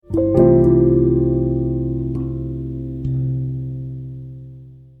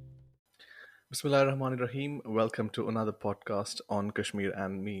Bismillah ar-Rahman ar-Rahim. Welcome to another podcast on Kashmir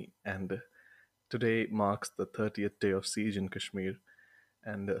and me. And today marks the 30th day of siege in Kashmir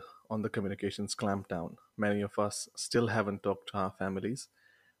and on the communications clampdown. Many of us still haven't talked to our families,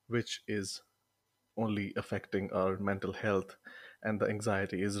 which is only affecting our mental health, and the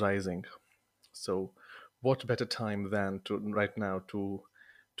anxiety is rising. So, what better time than to right now to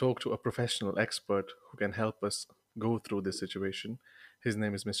talk to a professional expert who can help us go through this situation? His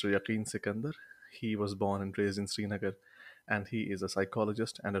name is Mr. Yaqeen Sikandar. He was born and raised in Srinagar, and he is a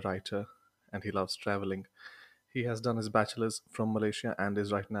psychologist and a writer, and he loves traveling. He has done his bachelor's from Malaysia and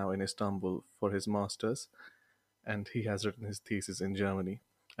is right now in Istanbul for his master's, and he has written his thesis in Germany.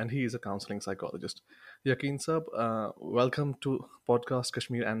 And he is a counseling psychologist. Yaqeen Sab, welcome to podcast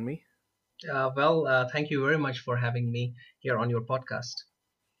Kashmir and Me. Thank you very much for having me here on your podcast.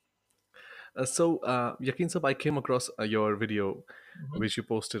 Yakin Sab, I came across your video, Mhm. which you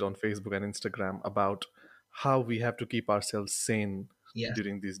posted on Facebook and Instagram about how we have to keep ourselves sane Yeah.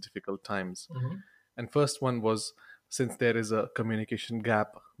 during these difficult times. Hmm. And first one was, since there is a communication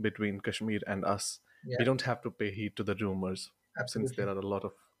gap between Kashmir and us, we Yeah, don't have to pay heed to the rumors, since there absolutely. are a lot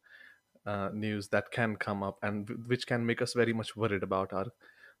of news that can come up and which can make us very much worried about our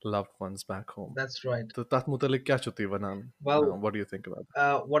loved ones back home. That's right. तो तात मुतल्लिक क्या चुती वनान? Well, What do you think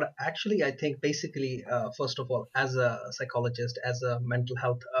about what actually I think basically, first of all, as a psychologist, as a mental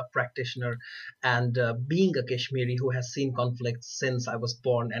health practitioner, and being a Kashmiri who has seen conflict since I was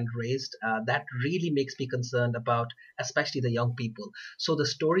born and raised, that really makes me concerned about especially the young people. So the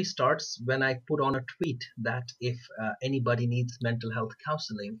story starts when I put on a tweet that if anybody needs mental health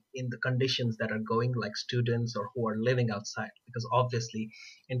counseling in the conditions that are going, like students or who are living outside, because obviously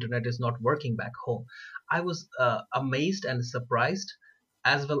internet is not working back home. I was amazed and surprised,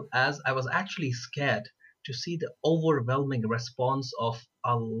 as well as I was actually scared to see the overwhelming response of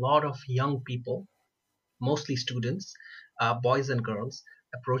a lot of young people, mostly students, boys and girls,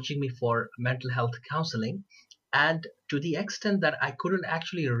 approaching me for mental health counseling. And to the extent that I couldn't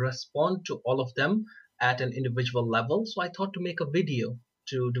actually respond to all of them at an individual level, so I thought to make a video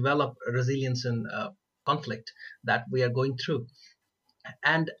to develop resilience in conflict that we are going through.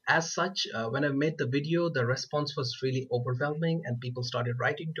 And as such, when I made the video, the response was really overwhelming, and people started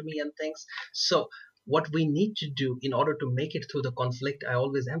writing to me and things. So, what we need to do in order to make it through the conflict, I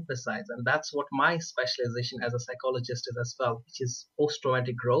always emphasize, and that's what my specialization as a psychologist is as well, which is post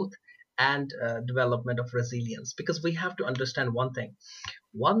traumatic growth and development of resilience. Because we have to understand one thing: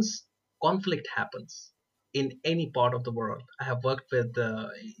 once conflict happens in any part of the world, I have worked with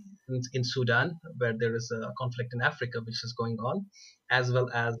in Sudan, where there is a conflict in Africa which is going on, as well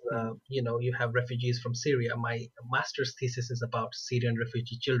as it? you have refugees from Syria. My master's thesis is about Syrian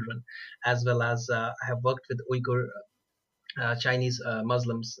refugee children, as well as I have worked with Uyghur Chinese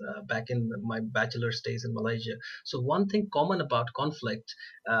Muslims back in my bachelor's days in Malaysia. So one thing common about conflict,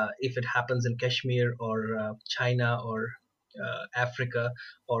 if it happens in Kashmir or China or Africa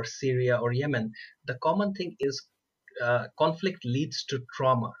or Syria or Yemen, the common thing is conflict leads to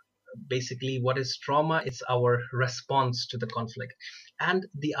trauma. Basically, what is trauma? It's our response to the conflict. And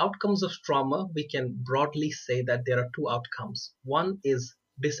the outcomes of trauma, we can broadly say that there are two outcomes. One is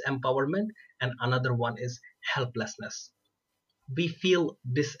disempowerment, and another one is helplessness. We feel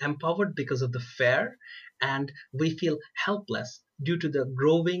disempowered because of the fear, and we feel helpless due to the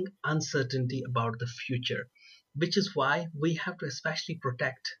growing uncertainty about the future, which is why we have to especially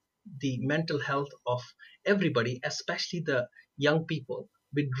protect the mental health of everybody, especially the young people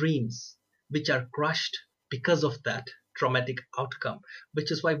with dreams which are crushed because of that traumatic outcome, which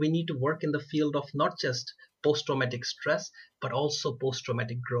is why we need to work in the field of not just post traumatic stress but also post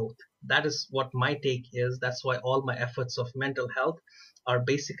traumatic growth. That is what my take is. That's why all my efforts of mental health are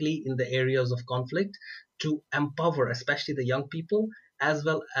basically in the areas of conflict, to empower especially the young people, as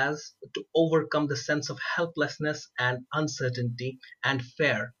well as to overcome the sense of helplessness and uncertainty and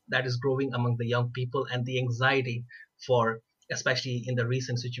fear that is growing among the young people, and the anxiety for, especially in the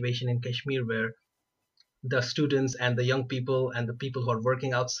recent situation in Kashmir, where the students and the young people and the people who are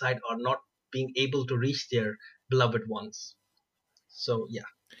working outside are not being able to reach their beloved ones. So yeah.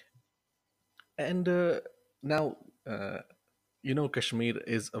 And now, uh, Kashmir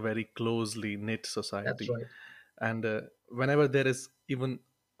is a very closely knit That's society. right. And whenever there is even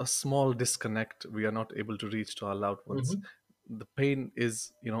a small disconnect, we are not able to reach to our loved ones. Hmm. The pain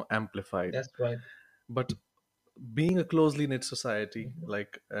is, amplified. That's right. But being a closely knit society, Hmm.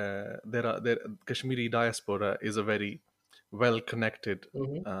 like there, Kashmiri diaspora is a very well connected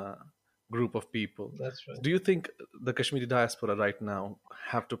Hmm. uh, group of people. That's right. Do you think the Kashmiri diaspora right now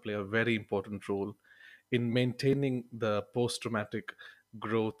have to play a very important role in maintaining the post traumatic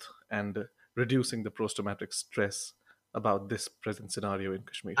growth and reducing the post-traumatic stress about this present scenario in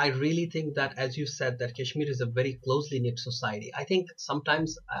Kashmir? I really think that, as you said, that Kashmir is a very closely knit society. I think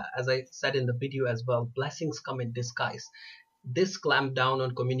sometimes, as I said in the video as well, blessings come in disguise. This clamped down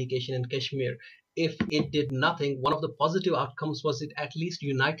on communication in Kashmir, if it did nothing, one of the positive outcomes was it at least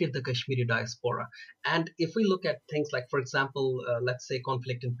united the Kashmiri diaspora. And if we look at things like, for example, let's say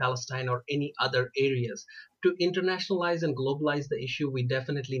conflict in Palestine or any other areas, to internationalize and globalize the issue, we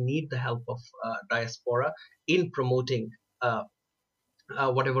definitely need the help of diaspora in promoting uh,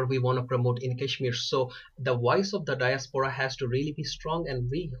 whatever we want to promote in Kashmir. So the voice of the diaspora has to really be strong, and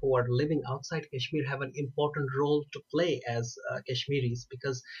we who are living outside Kashmir have an important role to play as Kashmiris,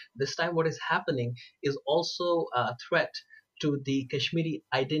 because this time what is happening is also a threat to the Kashmiri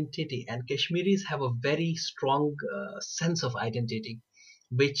identity, and Kashmiris have a very strong sense of identity,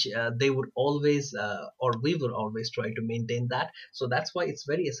 which they would always or we will always try to maintain that. So that's why it's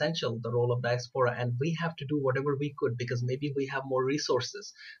very essential, the role of diaspora, and we have to do whatever we could, because maybe we have more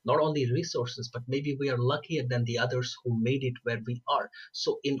resources, not only resources, but maybe we are luckier than the others who made it where we are.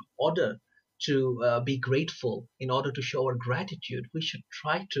 So in order to be grateful, in order to show our gratitude, we should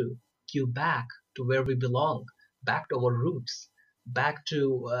try to give back to where we belong, back to our roots, back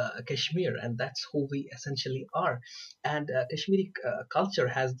to Kashmir, and that's who we essentially are. And Kashmiri culture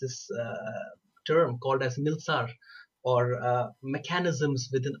has this term called as milsar, or mechanisms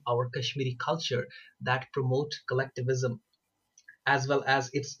within our Kashmiri culture that promote collectivism, as well as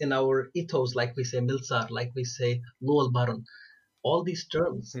it's in our ethos, like we say milsar, like we say lual baron. All these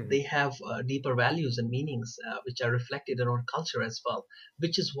terms, Mhm. they have deeper values and meanings which are reflected in our culture as well,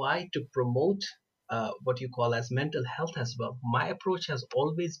 which is why to promote what you call as mental health as well, my approach has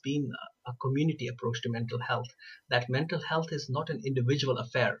always been a community approach to mental health. That mental health is not an individual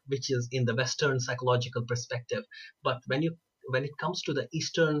affair, which is in the Western psychological perspective, but when it comes to the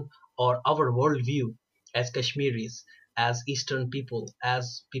Eastern or our worldview as Kashmiris, as Eastern people,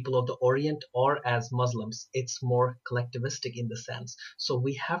 as people of the Orient, or as Muslims, it's more collectivistic in the sense. So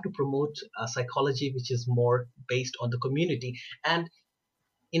we have to promote a psychology which is more based on the community. And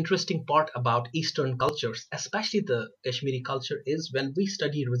interesting part about Eastern cultures, especially the Kashmiri culture, is when we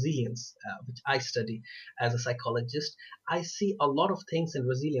study resilience, which I study as a psychologist, I see a lot of things in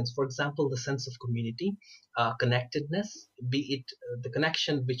resilience. For example, the sense of community, connectedness, be it the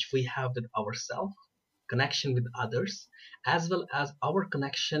connection which we have with ourselves, connection with others, as well as our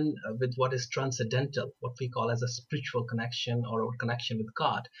connection with what is transcendental, what we call as a spiritual connection or our connection with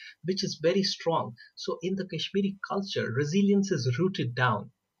God, which is very strong. So in the Kashmiri culture, resilience is rooted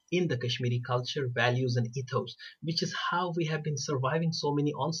down in the Kashmiri culture, values, and ethos, which is how we have been surviving so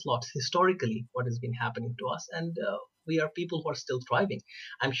many onslaughts historically, what has been happening to us. And we are people who are still thriving.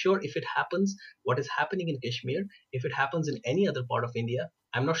 I'm sure if it happens, what is happening in Kashmir, if it happens in any other part of India,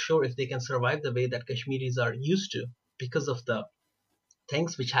 I'm not sure if they can survive the way that Kashmiris are used to, because of the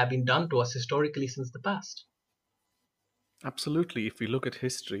things which have been done to us historically since the past. Absolutely. If we look at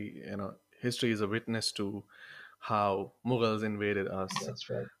history, history is a witness to how Mughals invaded us, That's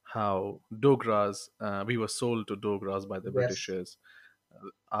right. how Dogras, we were sold to Dogras by the Yes, Britishers,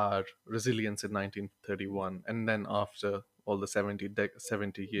 our resilience in 1931, and then after all the 70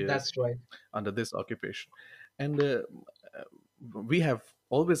 years that's right. under this occupation. And we have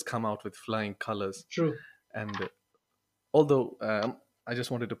always come out with flying colors. True. And although I just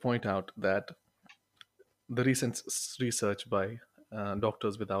wanted to point out that the recent research by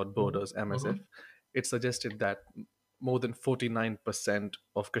Doctors Without Hmm. Borders, MSF, Hmm. it suggested that more than 49%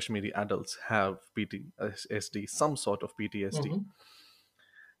 of Kashmiri adults have PTSD, some sort of PTSD. Hmm.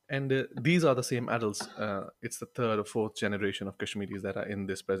 And these are the same adults. It's the third or fourth generation of Kashmiris that are in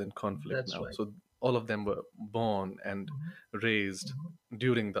this present conflict That's now. right. So all of them were born and Hmm. raised Hmm.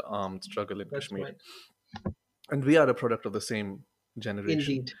 during the armed struggle in That's Kashmir. right. And we are a product of the same generation.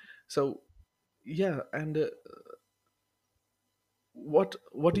 Indeed. So, yeah, and what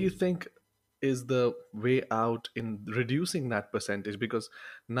do you think is the way out in reducing that percentage? Because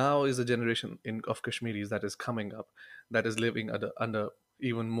now is a generation of Kashmiris that is coming up, that is living under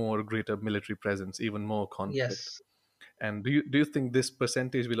even more greater military presence, even more conflict. Yes. And do you think this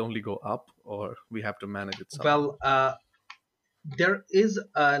percentage will only go up, or we have to manage it somehow? Well, there is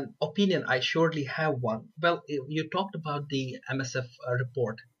an opinion, I surely have one. Well, you talked about the MSF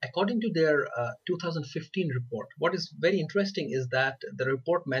report. According to their 2015 report, what is very interesting is that the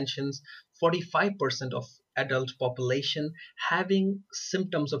report mentions 45% of adult population having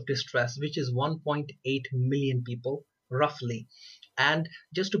symptoms of distress, which is 1.8 million people roughly. And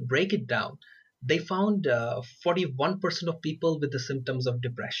just to break it down, they found 41% of people with the symptoms of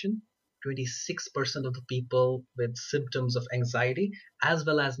depression, 26% of the people with symptoms of anxiety, as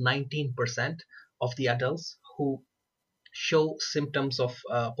well as 19% of the adults who show symptoms of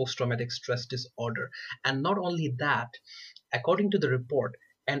post-traumatic stress disorder. And not only that, according to the report,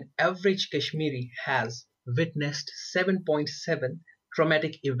 an average Kashmiri has witnessed 7.7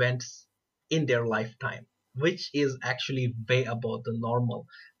 traumatic events in their lifetime, which is actually way above the normal.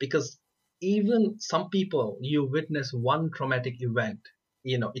 Because even some people, you witness one traumatic event.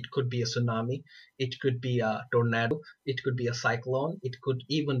 It could be a tsunami, it could be a tornado, it could be a cyclone, it could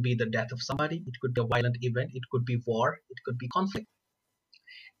even be the death of somebody, it could be a violent event, it could be war, it could be conflict.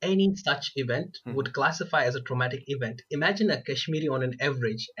 Any such event Mhm. would classify as a traumatic event. Imagine a Kashmiri on an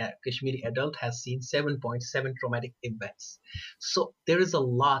average, a Kashmiri adult has seen 7.7 traumatic events. So there is a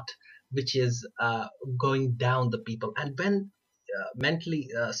lot which is going down the people. And when mentally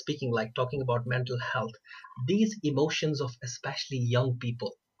speaking, like talking about mental health, these emotions of especially young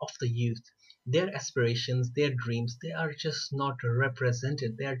people, of the youth, their aspirations, their dreams, they are just not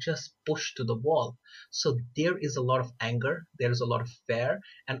represented. They are just pushed to the wall. So there is a lot of anger, there is a lot of fear,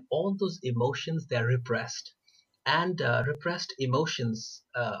 and all those emotions, they're repressed. And repressed emotions,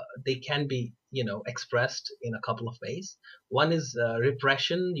 they can be expressed in a couple of ways. One is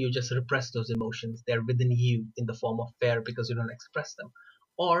repression. You just repress those emotions, they're within you in the form of fear because you don't express them.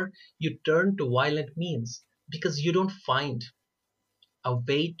 Or you turn to violent means because you don't find a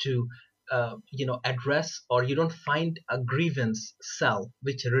way to address, or you don't find a grievance cell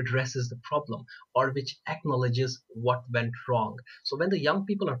which redresses the problem or which acknowledges what went wrong. So when the young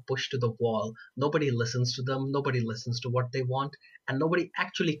people are pushed to the wall, nobody listens to them, nobody listens to what they want, and nobody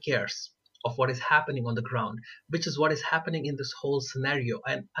actually cares of what is happening on the ground, which is what is happening in this whole scenario.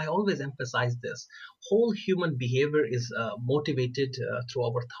 And I always emphasize this: whole human behavior is motivated through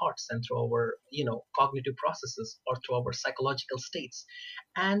our thoughts and through our cognitive processes or through our psychological states.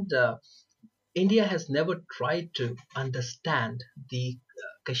 And India has never tried to understand the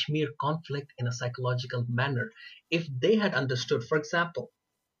Kashmir conflict in a psychological manner. If they had understood, for example,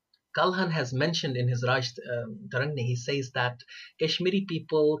 Kalhan has mentioned in his Raj Tarangni, he says that Kashmiri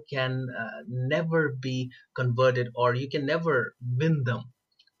people can never be converted, or you can never win them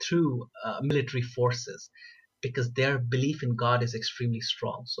through military forces, because their belief in God is extremely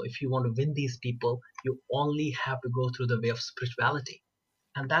strong. So if you want to win these people, you only have to go through the way of spirituality.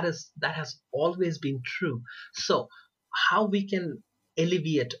 And that has always been true. So how we can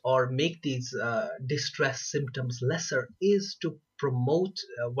alleviate or make these distress symptoms lesser is to promote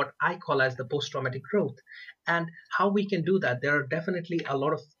what I call as the post-traumatic growth. And how we can do that, there are definitely a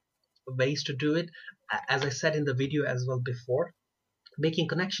lot of ways to do it. As I said in the video as well before, making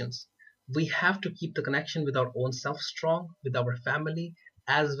connections. We have to keep the connection with our own self strong, with our family,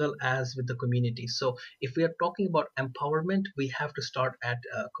 as well as with the community. So, if we are talking about empowerment, we have to start at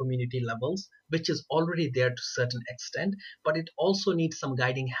community levels, which is already there to a certain extent, but it also needs some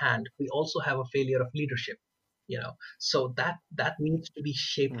guiding hand. We also have a failure of leadership, so that needs to be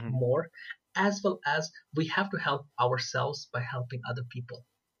shaped Mhm. more, as well as we have to help ourselves by helping other people.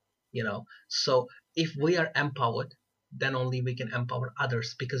 So if we are empowered, then only we can empower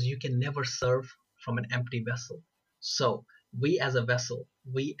others, because you can never serve from an empty vessel. So we as a vessel,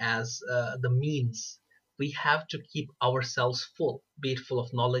 we as the means, we have to keep ourselves full, be it full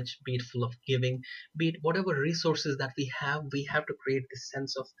of knowledge, be it full of giving, be it whatever resources that we have to create this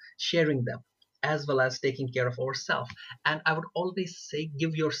sense of sharing them, as well as taking care of ourselves. And I would always say,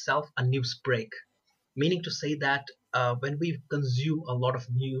 give yourself a news break, meaning to say that when we consume a lot of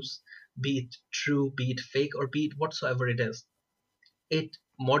news, be it true, be it fake, or be it whatsoever it is, it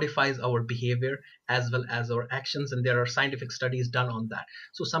modifies our behavior as well as our actions, and there are scientific studies done on that.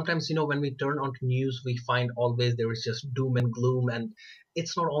 So sometimes, when we turn on to news, we find always there is just doom and gloom, and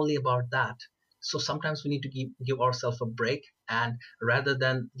it's not only about that. So sometimes we need to give ourselves a break, and rather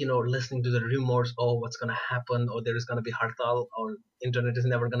than listening to the rumors, oh, what's going to happen, or there is going to be hartal, or internet is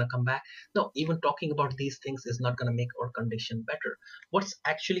never going to come back. No, even talking about these things is not going to make our condition better. What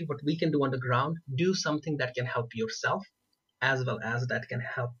we can do on the ground: do something that can help yourself, as well as that can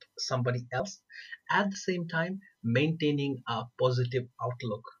help somebody else, at the same time maintaining a positive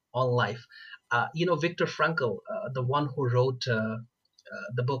outlook on life. Viktor Frankl, the one who wrote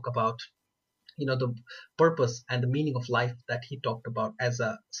the book about the purpose and the meaning of life, that he talked about as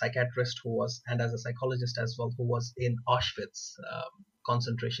a psychiatrist who was, and as a psychologist as well, who was in Auschwitz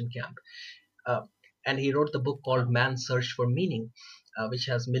concentration camp. uh, and he wrote the book called Man's Search for Meaning, which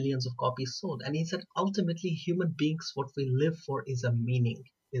has millions of copies sold. And he said, ultimately, human beings, what we live for is a meaning,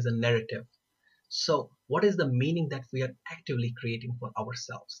 is a narrative. So, what is the meaning that we are actively creating for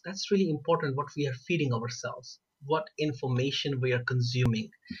ourselves? That's really important, what we are feeding ourselves. what information we are consuming.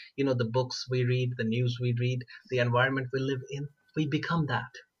 The books we read, the news we read, the environment we live in, we become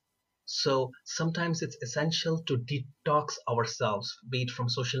that. So sometimes it's essential to detox ourselves, be it from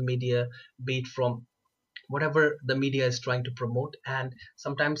social media, be it from whatever the media is trying to promote. And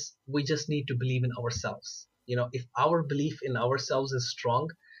sometimes we just need to believe in ourselves. If our belief in ourselves is strong,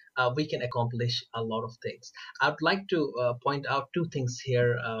 we can accomplish a lot of things. I'd like to point out two things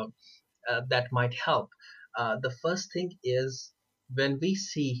here that might help. The first thing is, when we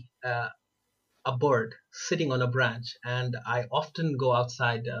see a bird sitting on a branch, and I often go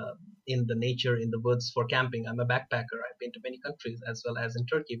outside in the nature, in the woods, for camping. I'm a backpacker. I've been to many countries, as well as in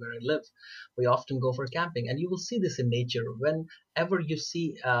Turkey where I live. We often go for camping, and you will see this in nature. Whenever you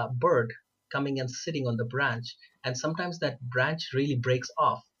see a bird coming and sitting on the branch, and sometimes that branch really breaks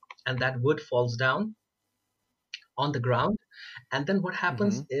off, and that wood falls down on the ground. And then what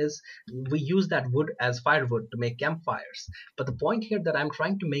Mm-hmm. happens is, we use that wood as firewood to make campfires. But the point here that I'm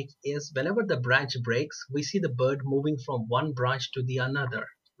trying to make is, whenever the branch breaks, we see the bird moving from one branch to the another,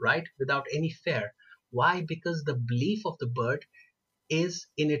 right? Without any fear. Why? Because the belief of the bird is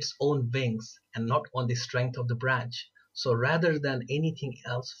in its own wings and not on the strength of the branch. So rather than anything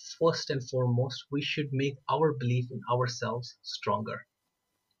else, first and foremost, we should make our belief in ourselves stronger.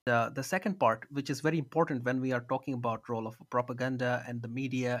 The second part, which is very important when we are talking about role of propaganda and the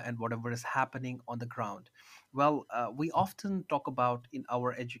media and whatever is happening on the ground. Well, we often talk about in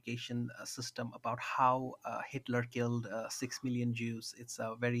our education system about how Hitler killed 6 million Jews. It's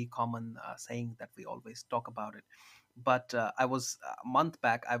a very common saying that we always talk about it. But I was a month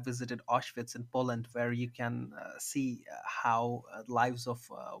back, I visited Auschwitz in Poland, where you can see how lives of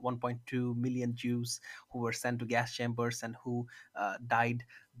 1.2 million Jews who were sent to gas chambers and who died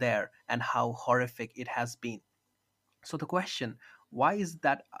there, and how horrific it has been. So the question, why is it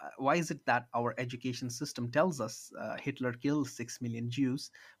that our education system tells us Hitler killed 6 million Jews,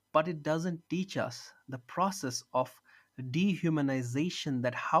 but it doesn't teach us the process of dehumanization,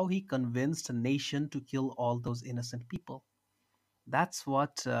 that how he convinced a nation to kill all those innocent people? That's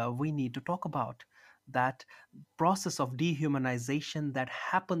what we need to talk about. That process of dehumanization that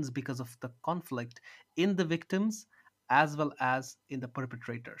happens because of the conflict in the victims as well as in the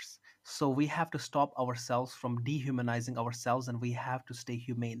perpetrators. So we have to stop ourselves from dehumanizing ourselves, and we have to stay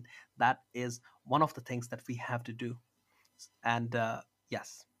humane. That is one of the things that we have to do. And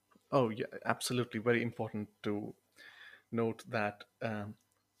yes, Oh, yeah, absolutely. Very important to note that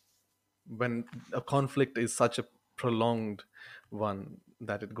when a conflict is such a prolonged one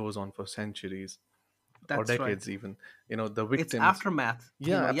that it goes on for centuries or that's right. decades, even, the It's victims, aftermath,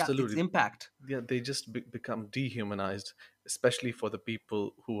 yeah, yeah, it's absolutely. impact. Yeah, they just become dehumanized, especially for the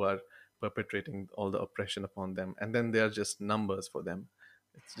people who are perpetrating all the oppression upon them. And then they are just numbers for them.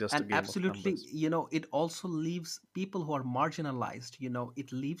 It's just a And game of absolutely, numbers. it also leaves people who are marginalized,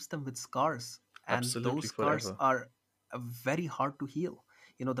 it leaves them with scars, and those Absolutely, scars forever. are very hard to heal.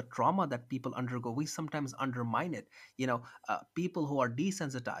 The trauma that people undergo, we sometimes undermine it. People who are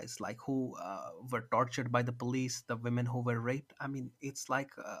desensitized, like who were tortured by the police, the women who were raped, I mean, it's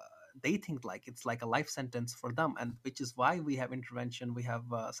like they think like it's like a life sentence for them, and which is why we have intervention, we have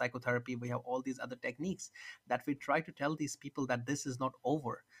psychotherapy, we have all these other techniques that we try to tell these people that this is not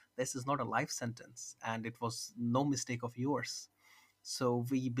over, this is not a life sentence, and it was no mistake of yours. So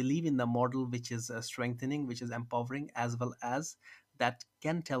we believe in the model which is strengthening, which is empowering, as well as that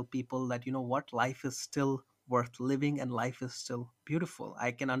can tell people that, what, life is still worth living and life is still beautiful.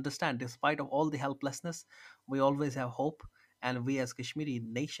 I can understand, despite of all the helplessness, we always have hope. And we as Kashmiri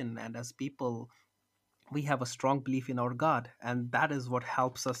nation and as people, we have a strong belief in our God, and that is what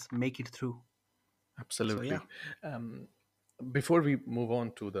helps us make it through. So yeah, Absolutely. Um, Before we move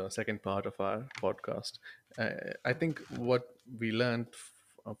on to the second part of our podcast, I think what we learned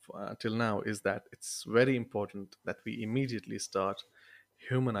till now is that it's very important that we immediately start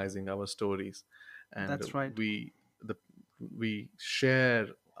humanizing our stories, and that's right. the we share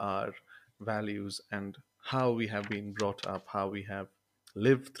our values and how we have been brought up, how we have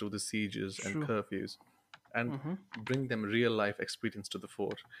lived through the sieges and True. curfews, and Hmm. bring them real life experience to the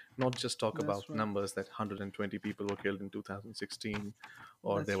fore. Not just talk about That's right. numbers that 120 people were killed in 2016,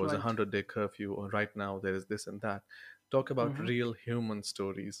 or there That's was a right. 100-day curfew, or right now there is this and that. Talk about Hmm. real human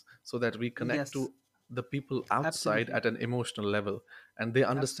stories so that we connect Yes, to the people outside absolutely. at an emotional level, and they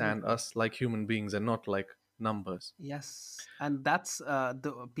understand Absolutely. us like human beings and not like numbers. Yes. And that's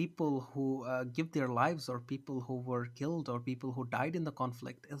the people who give their lives, or people who were killed, or people who died in the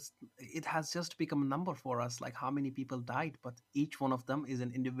conflict. It has just become a number for us, like how many people died, but each one of them is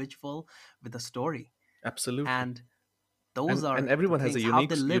an individual with a story. Absolutely. And those And are the everyone has a things, how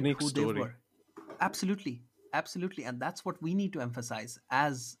they unique lived, unique who they story. were. Absolutely. Absolutely. And that's what we need to emphasize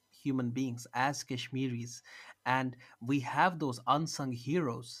as human beings, as Kashmiris. And we have those unsung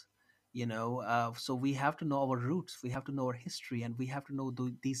heroes, so we have to know our roots, we have to know our history, and we have to know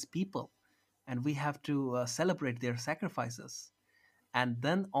these people, and we have to celebrate their sacrifices. And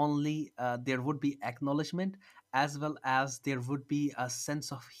then only there would be acknowledgement, as well as there would be a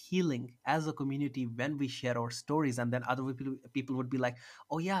sense of healing as a community when we share our stories, and then other people would be like,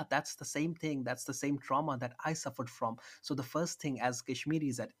 oh yeah, that's the same thing, that's the same trauma that I suffered from. So the first thing as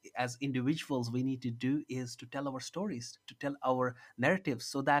Kashmiris, as individuals, we need to do is to tell our stories, to tell our narratives,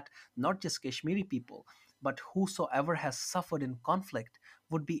 so that not just Kashmiri people, but whosoever has suffered in conflict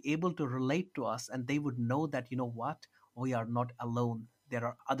would be able to relate to us, and they would know that, you know what, we are not alone. There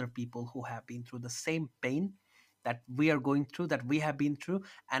are other people who have been through the same pain that we are going through, that we have been through,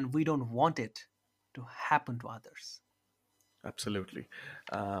 and we don't want it to happen to others. Absolutely.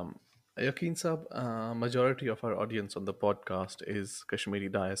 Um, Yaqeen Sab, majority of our audience on the podcast is Kashmiri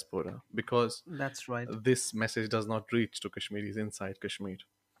diaspora because That's right. this message does not reach to Kashmiris inside Kashmir.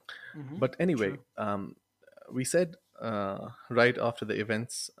 Mm-hmm. But anyway, True. we said right after the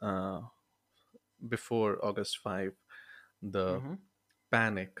events before August 5, the Mm-hmm.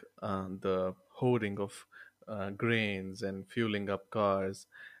 panic, the hoarding of grains and fueling up cars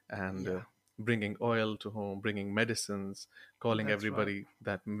and Yeah, bringing oil to home, bringing medicines, calling that's right. everybody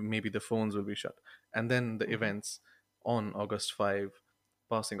that maybe the phones will be shut. And then the Mm-hmm. events on August 5,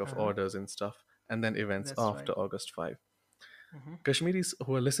 passing of Uh-huh. orders and stuff, and then events That's after right. August 5. Mm-hmm. Kashmiris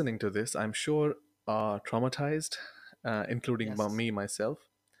who are listening to this, I'm sure, are traumatized, including Yes, me myself.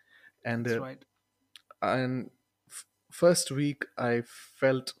 And that's right. and first week I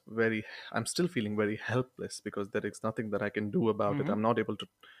felt very, I'm still feeling very helpless because there is nothing that I can do about it. Mm-hmm. I'm not able to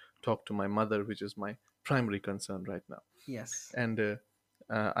talk to my mother, which is my primary concern right now. Yes. And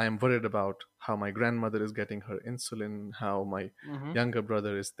I am worried about how my grandmother is getting her insulin, how my Mm-hmm. younger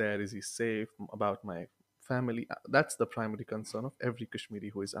brother is there, is he safe, about my family. That's the primary concern of every Kashmiri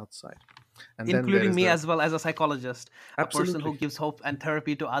who is outside. And then there Including is me the, as well, as a psychologist, a person who absolutely, gives hope and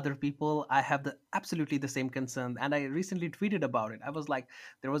therapy to other people. I have the absolutely the same concern, and I recently tweeted about it. I was like,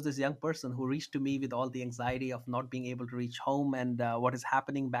 there was this young person who reached to me with all the anxiety of not being able to reach home, and what is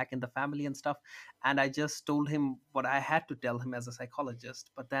happening back in the family and stuff. And I just told him what I had to tell him as a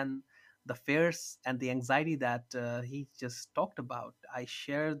psychologist. But then the fears and the anxiety that he just talked about, I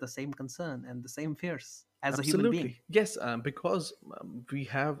share the same concern and the same fears as a human being. absolutely, yes, because we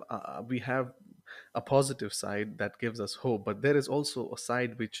have a positive side that gives us hope, but there is also a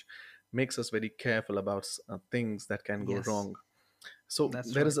side which makes us very careful about things that can go Yes, wrong. So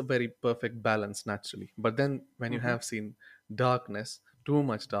that's there is right. a very perfect balance naturally. But then when you Mm-hmm. have seen darkness, too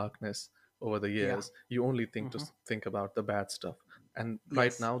much darkness over the Yeah. years, you only Mm-hmm. think about the bad stuff. And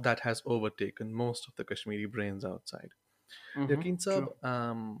right Yes. now, that has overtaken most of the Kashmiri brains outside. Mm-hmm. Yaqeen Sab,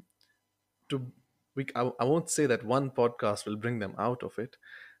 True. to I won't say that one podcast will bring them out of it,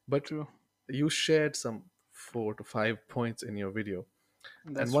 but True. you shared some 4 to 5 points in your video,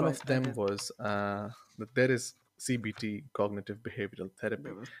 and That's one right. of I them did. was that there is CBT, cognitive behavioral There therapy.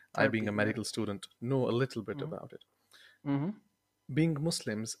 was I, being a therapy. Yeah. medical student, know a little bit Mm-hmm. about it. Mm-hmm. Being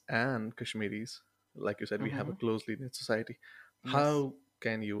Muslims and Kashmiris, like you said, we have Mm-hmm. a closely knit society. Yes. How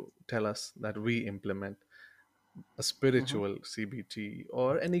can you tell us that we implement a Mm-hmm. spiritual CBT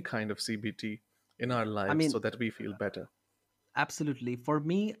or any kind of CBT in our I lives mean, so that we feel better? absolutely. For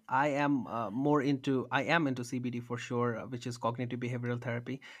me, I am into CBD for sure, which is cognitive behavioral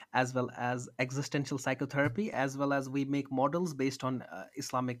therapy, as well as existential psychotherapy, as well as we make models based on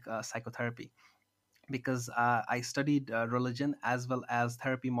Islamic psychotherapy, because I studied religion as well as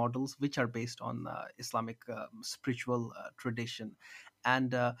therapy models, which are based on Islamic spiritual tradition.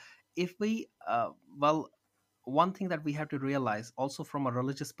 And if we, well, one thing that we have to realize also from a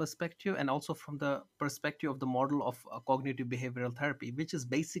religious perspective, and also from the perspective of the model of cognitive behavioral therapy, which is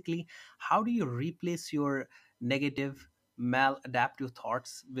basically how do you replace your negative maladaptive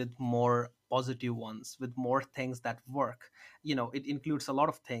thoughts with more positive ones, with more things that work. It includes a lot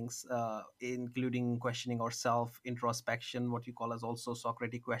of things, including questioning ourselves, introspection, what you call as also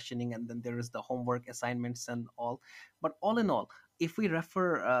Socratic questioning, and then there is the homework assignments and all. But all in all, if we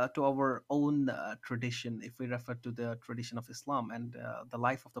refer to our own tradition, if we refer to the tradition of Islam and the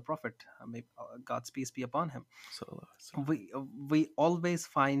life of the Prophet, may God's peace be upon him, So, we always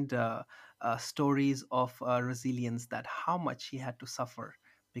find stories of resilience, that how much he had to suffer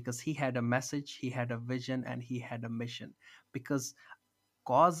because he had a message, he had a vision, and he had a mission. Because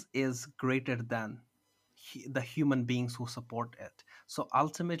cause is greater than the human beings who support it. So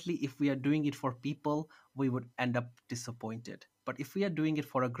ultimately, if we are doing it for people, we would end up disappointed. But if we are doing it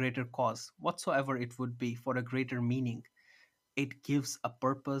for a greater cause, whatsoever it would be, for a greater meaning, it gives a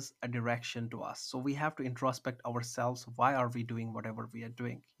purpose, a direction to us. So we have to introspect ourselves. Why are we doing whatever we are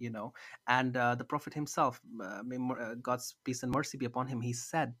doing? And the prophet himself, God's peace and mercy be upon him, he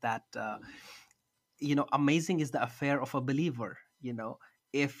said that amazing is the affair of a believer.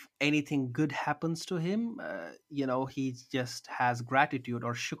 If anything good happens to him, he just has gratitude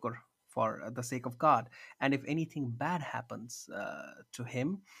or shukr for the sake of God. And if anything bad happens to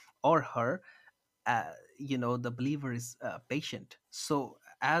him or her, the believer is patient. So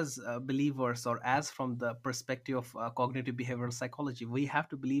as believers, or as from the perspective of cognitive behavioral psychology, we have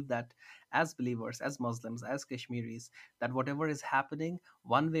to believe that as believers, as Muslims, as Kashmiris, that whatever is happening,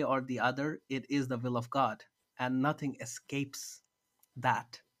 one way or the other, it is the will of God, and nothing escapes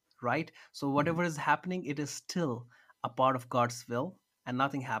that, right? So Mhm. whatever is happening, it is still a part of God's will, and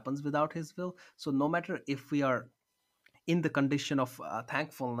nothing happens without his will. So no matter if we are in the condition of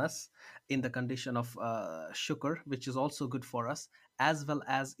thankfulness, in the condition of shukr, which is also good for us, as well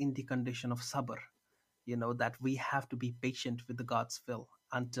as in the condition of sabr, that we have to be patient with the God's will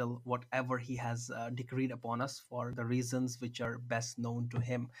until whatever he has decreed upon us, for the reasons which are best known to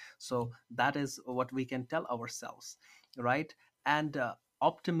him. So that is what we can tell ourselves, right? And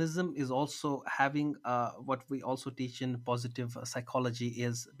optimism is also having what we also teach in positive psychology,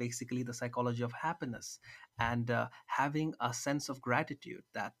 is basically the psychology of happiness, and having a sense of gratitude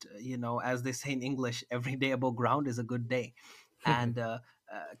that, as they say in English, every day above ground is a good day. And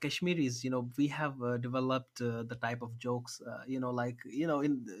Kashmiris, we have developed the type of jokes, like,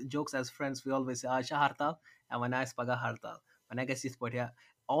 in jokes as friends, we always say, Asha hartal, and when I spaga hartal, when I guess it's what, yeah,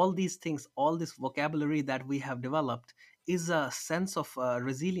 all these things, all this vocabulary that we have developed is a sense of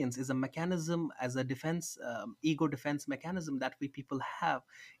resilience, is a mechanism, as a defense, ego defense mechanism that we people have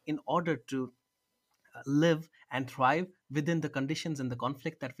in order to live and thrive within the conditions and the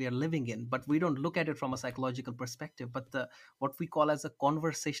conflict that we are living in. But we don't look at it from a psychological perspective, but the what we call as a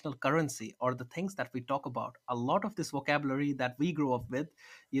conversational currency, or the things that we talk about, a lot of this vocabulary that we grew up with,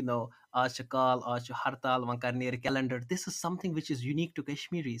 chakal, hartal, wankarnir calendar, this is something which is unique to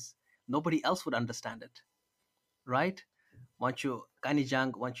Kashmiris. Nobody else would understand it, right? Want you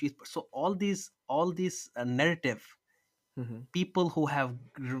kanijang, want you, so all these narrative, Mhm. people who have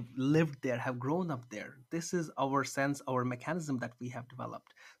lived there, have grown up there, this is our sense, our mechanism that we have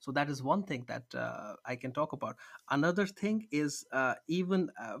developed. So that is one thing that I can talk about. Another thing is, even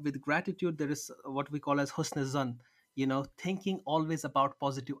with gratitude, there is what we call as husn zan, thinking always about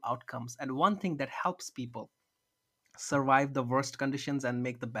positive outcomes. And one thing that helps people survive the worst conditions and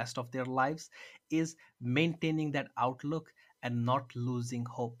make the best of their lives is maintaining that outlook and not losing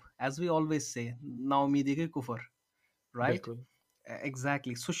hope. As we always say, na umidi ke kufr, right? बिल्कुल.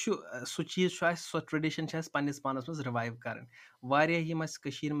 Exactly. सु चीज छ सो tradition छ पन्निस पानस मज revive करन वारिया यम अस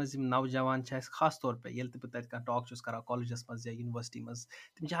कशीर मज यम नौजवान छ खास तौर पे यल तब तत का टॉक छुस करा कॉलेजस मज या यूनिवर्सिटी मज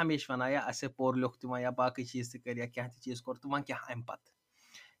तिम छ हमेशा वना या असे पोर लोख तिमा या बाकी चीज त कर या क्या चीज कर तुम क्या हम पत.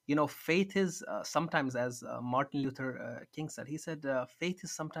 Faith is sometimes, as Martin Luther King said, he said, faith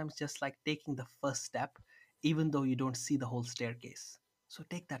is sometimes just like taking the first step, even though you don't see the whole staircase. So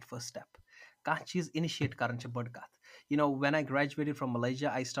take that first step. Kah cheez initiate karan cha bad kath. When I graduated from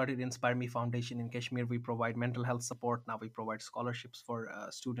Malaysia, I started Inspire Me Foundation in Kashmir. We provide mental health support. Now we provide scholarships for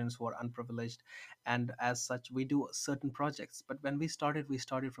students who are unprivileged. And as such, we do certain projects. But when we started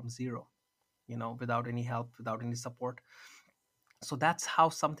from zero, without any help, without any support. So that's how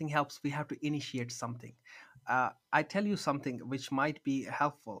something helps. We have to initiate something. I tell you something which might be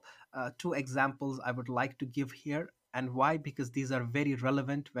helpful. Two examples I would like to give here. And why? Because these are very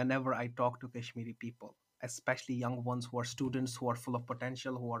relevant whenever I talk to Kashmiri people, especially young ones who are students, who are full of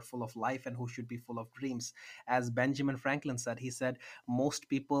potential, who are full of life, and who should be full of dreams. As Benjamin Franklin said, he said, most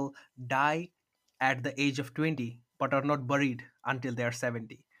people die at the age of 20 but are not buried until they are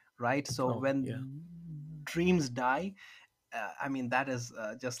 70, right? So Oh, yeah. when dreams die, I mean, that is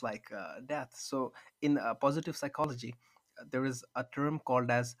just like death. So, in positive psychology, there is a term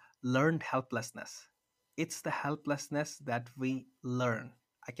called as learned helplessness. It's the helplessness that we learn.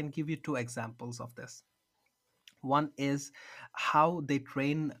 I can give you two examples of this. One is how they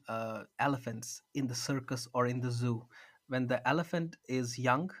train elephants in the circus or in the zoo. When the elephant is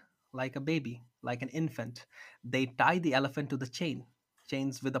young, like a baby, like an infant, they tie the elephant to the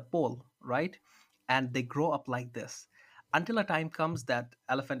chains with a pole, right? And they grow up like this until a time comes that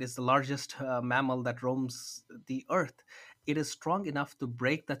elephant is the largest mammal that roams the earth. It is strong enough to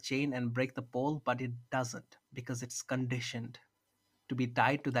break the chain and break the pole, but it doesn't because it's conditioned to be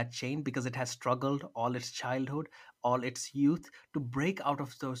tied to that chain because it has struggled all its childhood, all its youth to break out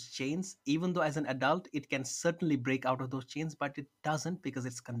of those chains. Even though as an adult, it can certainly break out of those chains, but it doesn't because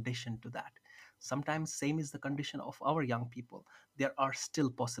it's conditioned to that. Sometimes, same is the condition of our young people. There are still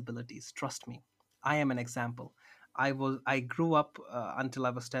possibilities. Trust me. I am an example. I grew up until I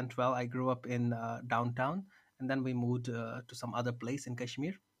was 10, 12. I grew up in downtown, and then we moved to some other place in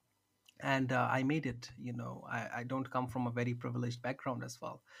Kashmir, and I made it. I don't come from a very privileged background as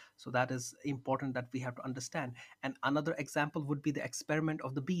well, so that is important that we have to understand. And another example would be the experiment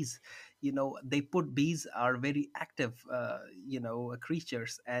of the bees. They put bees are very active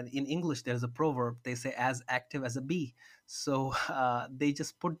creatures, and in English there's a proverb, they say as active as a bee. So they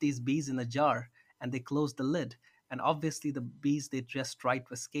just put these bees in a jar and they close the lid, and obviously the bees, they just tried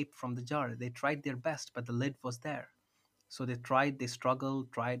to escape from the jar. They tried their best, but the lid was there. So they tried, they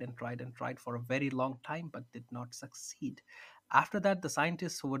struggled, tried and tried and tried for a very long time, but did not succeed. After that, the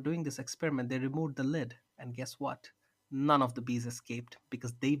scientists who were doing this experiment, they removed the lid. And guess what? None of the bees escaped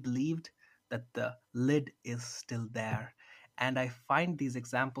because they believed that the lid is still there. And I find these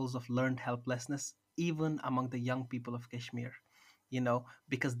examples of learned helplessness even among the young people of Kashmir.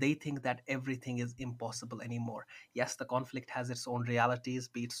 Because they think that everything is impossible anymore. Yes, the conflict has its own realities,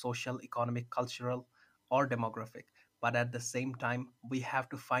 be it social, economic, cultural, or demographic, but at the same time we have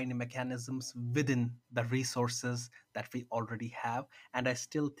to find mechanisms within the resources that we already have, and I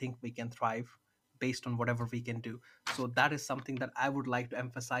still think we can thrive based on whatever we can do. So that is something that I would like to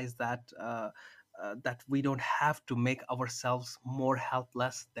emphasize, that we don't have to make ourselves more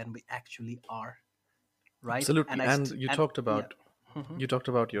helpless than we actually are, right? Absolutely. And you And talked yeah. about Mhm. you talked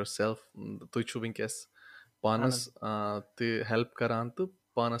about yourself. Tui chu winkes panas Anas, te help karan tu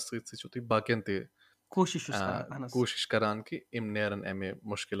panas tu chu tu bagen te कोशिश करना anas, कोशिश करान कि इम नेरन एमे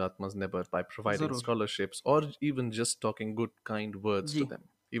मुश्किलात मज neber by providing जरूर, scholarships or even just talking good kind words to ji, them.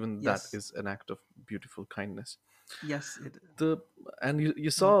 Even that yes, is an act of beautiful kindness. yes, it, The and you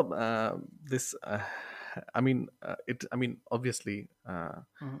mhm, saw this. I mean, obviously,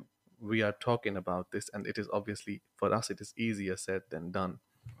 mhm, we are talking about this, and it is obviously for us it is easier said than done.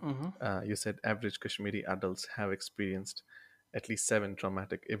 mhm. You said average Kashmiri adults have experienced at least 7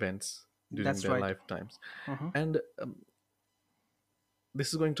 traumatic events during That's their right. lifetimes, Mhm, and this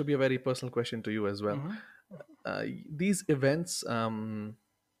is going to be a very personal question to you as well. mhm. These events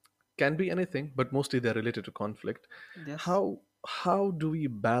can be anything, but mostly they're related to conflict. Yes, How do we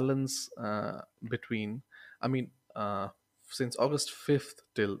balance between? I mean, since August 5th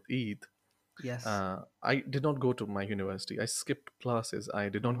till Eid, yes. I did not go to my university. I skipped classes. I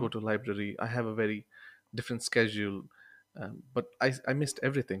did not go Mhm. to library. I have a very different schedule, but I missed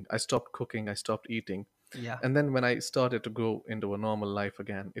everything. I stopped cooking. I stopped eating, Yeah. and then when I started to go into a normal life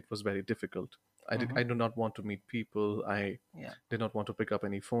again, it was very difficult. I Mhm. do not want to meet people. I Yeah. did not want to pick up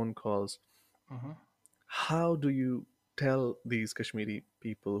any phone calls. Mhm. How do you tell these Kashmiri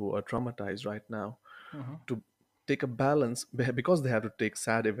people who are traumatized right now Mhm. to take a balance because they have to take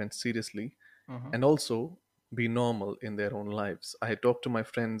sad events seriously Mhm. and also be normal in their own lives? I talk to my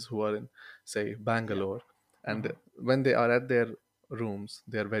friends who are in, say, Yeah. Bangalore, and Mhm. when they are at their rooms,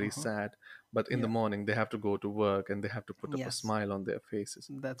 they are very Mhm. sad. But in the Yeah. morning, they have to go to work and they have to put up a Yes. smile on their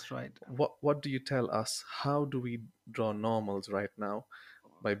faces. That's right. What do you tell us? How do we draw normals right now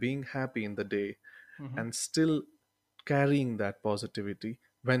by being happy in the day Mhm. and still carrying that positivity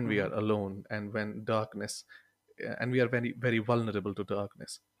when we Mhm. are alone and when darkness and we are very very vulnerable to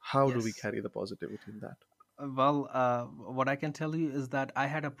darkness? How do we Yes. carry the positivity in that? Well, what I can tell you is that I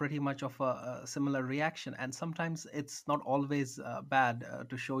had a pretty much of a similar reaction, and sometimes it's not always bad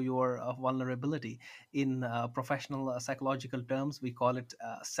to show your vulnerability. In professional psychological terms, we call it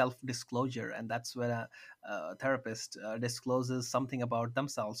self-disclosure, and that's when a therapist discloses something about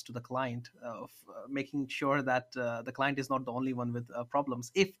themselves to the client, making sure that the client is not the only one with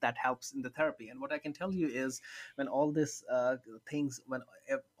problems, if that helps in the therapy. And what I can tell you is, when all this things, when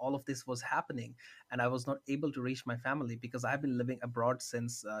all of this was happening, and I was not able to reach my family because I've been living abroad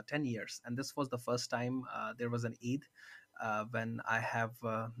since 10 years. And this was the first time there was an Eid when I have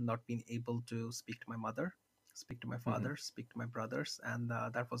not been able to speak to my mother, speak to my Hmm. father, speak to my brothers. And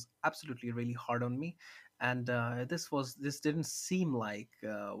that was absolutely really hard on me. And this didn't seem like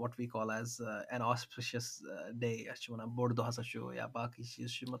what we call as an auspicious day. अच्छी वना board दो हसा show या बाकी चीज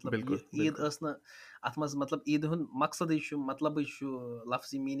show, मतलब ये बिल्कुल ईद बिल्कुल असना अथमस मतलब ईद हुन मकसद शो मतलब शो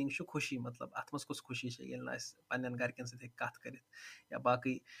लफ्जी मीनिंग शो खुशी मतलब अथमस कुछ खुशी छे येल नस पन्नन घरकन से कथ करित या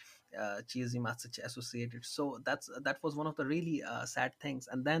बाकी चीज यम अथ associated. So that was one of the really sad things.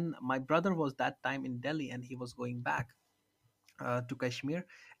 And then my brother was that time in Delhi and he was going back to Kashmir,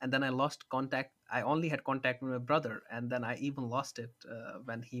 and then I lost contact I only had contact with my brother, and then I even lost it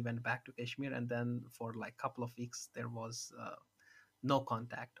when he went back to Kashmir. And then for like couple of weeks, there was no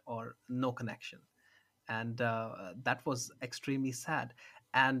contact or no connection, and that was extremely sad.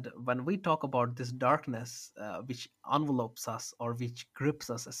 And when we talk about this darkness which envelopes us or which grips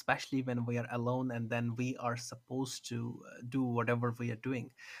us, especially when we are alone and then we are supposed to do whatever we are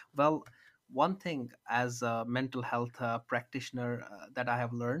doing, well, one thing as a mental health practitioner that I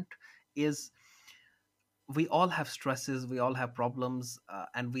have learned is we all have stresses, we all have problems,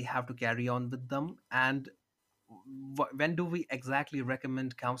 and we have to carry on with them. And when do we exactly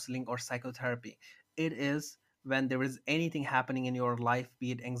recommend counseling or psychotherapy? It is when there is anything happening in your life,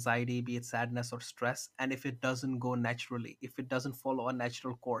 be it anxiety, be it sadness or stress, and if it doesn't go naturally, if it doesn't follow a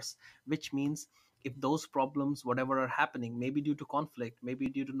natural course, which means if those problems, whatever are happening, maybe due to conflict, maybe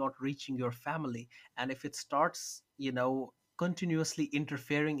due to not reaching your family, and if it starts, continuously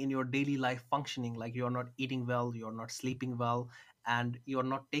interfering in your daily life functioning, like you're not eating well, you're not sleeping well, and you're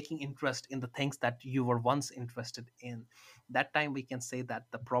not taking interest in the things that you were once interested in, that time we can say that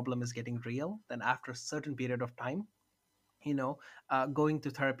the problem is getting real. Then after a certain period of time, you know going to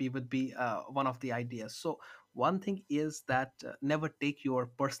therapy would be one of the ideas. So one thing is that never take your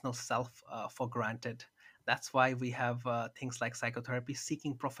personal self for granted. That's why we have things like psychotherapy,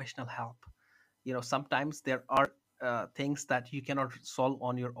 seeking professional help. Sometimes there are things that you cannot solve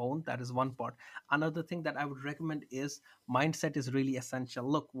on your own. That is one part. Another thing that I would recommend is mindset is really essential.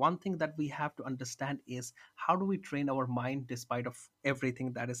 Look, one thing that we have to understand is how do we train our mind despite of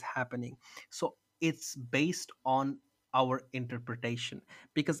everything that is happening. So it's based on our interpretation,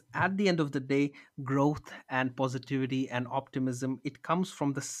 because at the end of the day, growth and positivity and optimism, it comes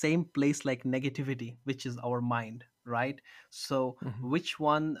from the same place like negativity, which is our mind, right? So Hmm. which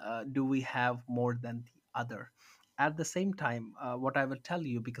one do we have more than the other? At the same time, what I will tell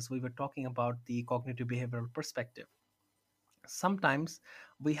you, because we were talking about the cognitive behavioral perspective, sometimes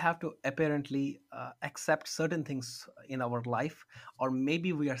we have to apparently accept certain things in our life, or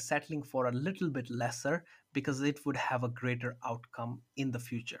maybe we are settling for a little bit lesser because it would have a greater outcome in the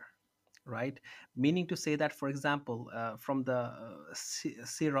future, right? Meaning to say that, for example, from the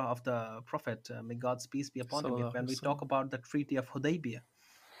sirah of the prophet, may God's peace be upon him, if Sallallahu when Alaihi we talk Wasallam. about the Treaty of Hudaybiyah,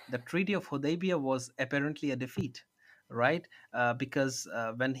 the Treaty of Hudaybiyah was apparently a defeat, right? Because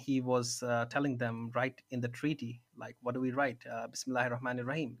when he was telling them, write in the treaty, like, what do we write? Bismillahir Rahmanir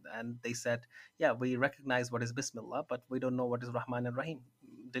Rahim. And they said, yeah, we recognize what is Bismillah, but we don't know what is Rahman and Rahim.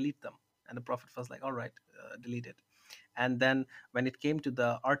 Delete them. And the Prophet was like, all right, delete it. And then when it came to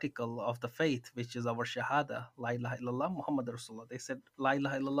the article of the faith, which is our Shahada, La ilaha illallah Muhammad Rasulullah, they said, La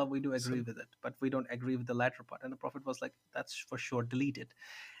ilaha illallah, we do agree Salam. with it, but we don't agree with the latter part. And the Prophet was like, that's for sure, delete it.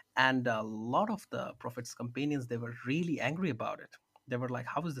 And a lot of the Prophet's companions, they were really angry about it. They were like,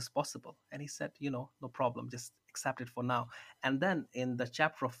 how is this possible? And he said, no problem, just accept it for now. And then in the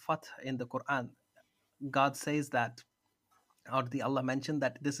chapter of Fath in the Quran, God says that, or the Allah mentioned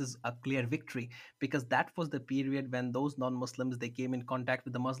that this is a clear victory, because that was the period when those non-Muslims, they came in contact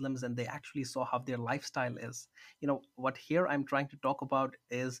with the Muslims and they actually saw how their lifestyle is. What here I'm trying to talk about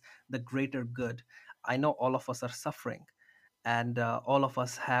is the greater good. I know all of us are suffering, and all of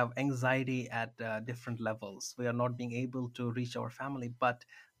us have anxiety at different levels. We are not being able to reach our family, but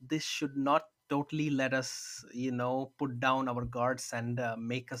this should not totally let us put down our guards and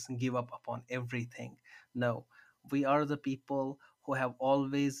make us give up upon everything. No, we are the people who have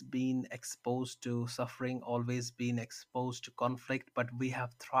always been exposed to suffering, always been exposed to conflict, but we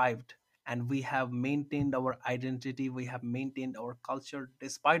have thrived, and we have maintained our identity, we have maintained our culture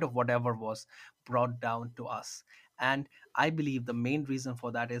despite of whatever was brought down to us. And I believe the main reason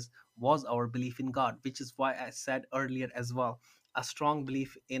for that was our belief in God, which is why I said earlier as well, a strong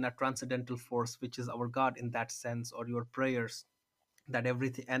belief in a transcendental force, which is our God in that sense, or your prayers, that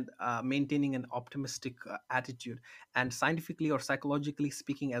everything, and maintaining an optimistic attitude. And scientifically or psychologically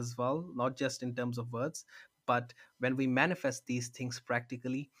speaking as well, not just in terms of words, but when we manifest these things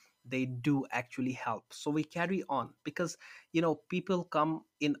practically, they do actually help. So we carry on, because people come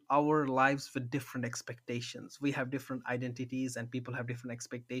in our lives with different expectations. We have different identities, and people have different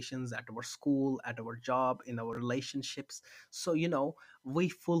expectations at our school, at our job, in our relationships. So we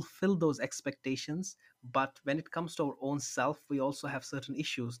fulfill those expectations, but when it comes to our own self, we also have certain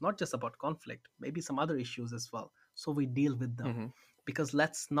issues, not just about conflict, maybe some other issues as well. So we deal with them, Hmm. because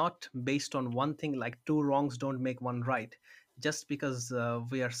let's not based on one thing, like two wrongs don't make one right. Just because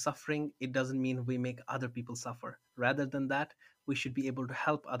we are suffering, it doesn't mean we make other people suffer. Rather than that, we should be able to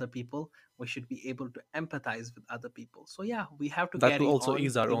help other people. We should be able to empathize with other people. So yeah, we have to That will carry also on,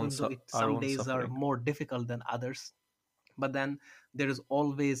 ease our own even though it our some own days are suffering. more difficult than others. but then there is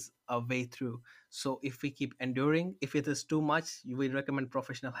always a way through. So if we keep enduring, if it is too much, we recommend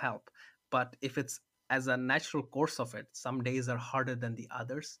professional help. But if it's as a natural course of it, some days are harder than the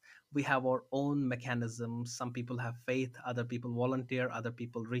others. We have our own mechanisms. Some people have faith, other people volunteer, other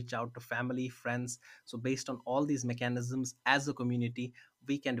people reach out to family, friends. So based on all these mechanisms, as a community,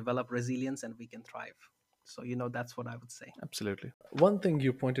 we can develop resilience and we can thrive. So that's what I would say. Absolutely. One thing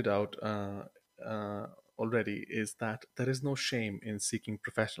you pointed out uh, already is that there is no shame in seeking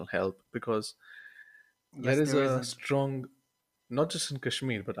professional help, because Yes, there is there a isn't. strong, not just in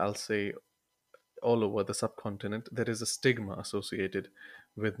Kashmir, but I'll say all over the subcontinent, there is a stigma associated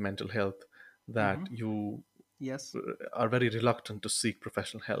with mental health, that Hmm. you Yes. are very reluctant to seek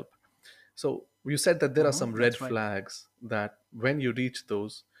professional help. So you said that there are some red That's right. flags that when you reach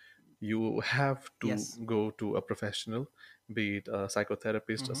those, you have to Yes. go to a professional, be it a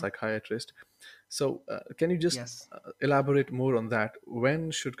psychotherapist, a Hmm. psychiatrist. So can you just Yes. elaborate more on that? When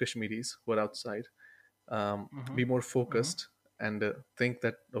should Kashmiris who are outside Hmm. be more Hmm. focused and think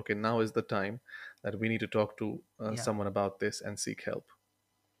that, okay, now is the time that we need to talk to Yeah. someone about this and seek help?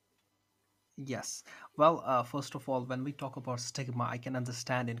 Yes. Well, first of all, when we talk about stigma, I can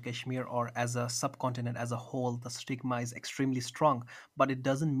understand in Kashmir or as a subcontinent as a whole, the stigma is extremely strong, but it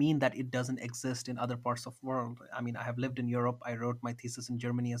doesn't mean that it doesn't exist in other parts of world. I mean, I have lived in Europe. I wrote my thesis in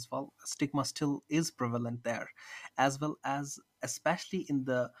Germany as well. Stigma still is prevalent there, as well as especially in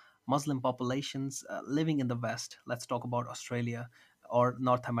the Muslim populations living in the West. Let's talk about Australia or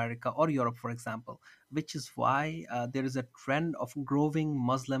North America or Europe, for example, which is why there is a trend of growing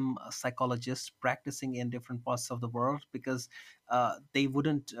Muslim psychologists practicing in different parts of the world, because they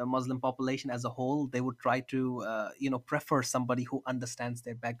wouldn't Muslim population as a whole, they would try to prefer somebody who understands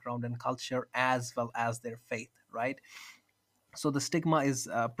their background and culture as well as their faith, right? So the stigma is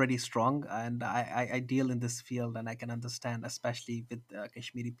pretty strong, and I deal in this field and I can understand, especially with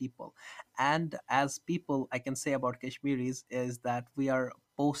Kashmiri people. And as people, I can say about Kashmiris is that we are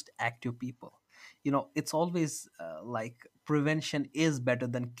post-active people. It's always like prevention is better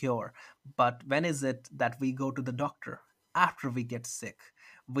than cure. But when is it that we go to the doctor? After we get sick.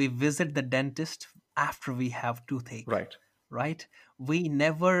 We visit the dentist after we have toothache, Right. right? We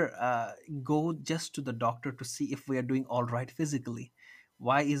never go just to the doctor to see if we are doing all right physically.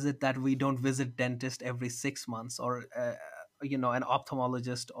 Why is it that we don't visit dentist every 6 months, or an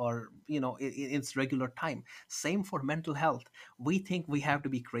ophthalmologist, or it's regular time? Same for mental health. We think we have to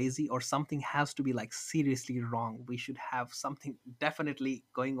be crazy or something has to be like seriously wrong. We should have something definitely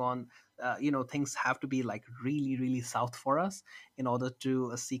going on. Things have to be like really really south for us in order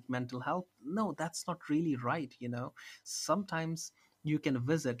to seek mental health. No, that's not really right. Sometimes you can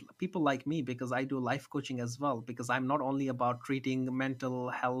visit people like me, because I do life coaching as well, because I'm not only about treating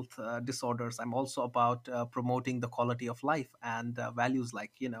mental health disorders, I'm also about promoting the quality of life and values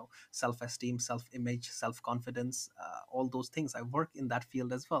like self-esteem, self-image, self-confidence, all those things. I work in that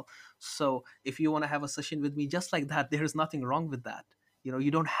field as well. So if you want to have a session with me just like that, there is nothing wrong with that.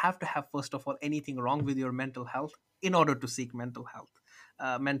 You don't have to have, first of all, anything wrong with your mental health in order to seek mental health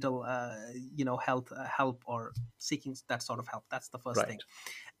help, or seeking that sort of help. That's the first thing. Right.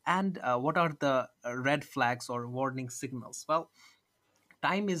 And what are the red flags or warning signals? Well,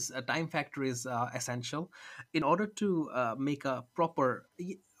 time factor is essential in order to make a proper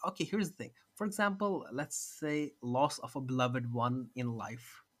okay, here's the thing. For example, let's say loss of a beloved one in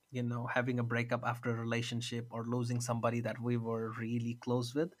life, having a breakup after a relationship, or losing somebody that we were really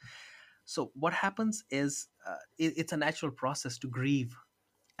close with. So what happens is it's a natural process to grieve,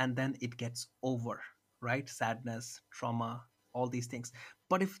 and then it gets over, right? Sadness, trauma, all these things.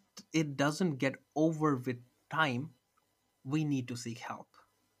 But if it doesn't get over with time, we need to seek help,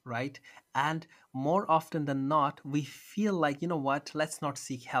 right? And more often than not, we feel like, what, let's not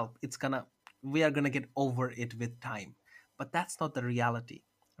seek help. We are gonna get over it with time. But that's not the reality,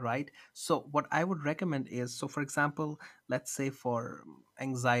 right? So what I would recommend is, so for example, let's say for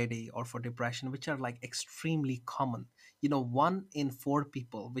anxiety or for depression, which are like extremely common, 1 in 4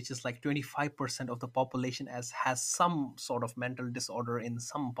 people, which is like 25% of the population, as has some sort of mental disorder in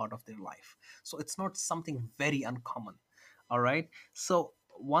some part of their life. So it's not something very uncommon. All right. So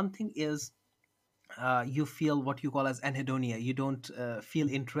one thing is, you feel what you call as anhedonia. You don't feel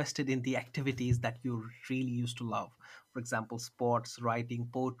interested in the activities that you really used to love. For example, sports, writing,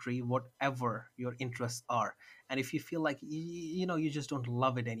 poetry, whatever your interests are. And if you feel like you just don't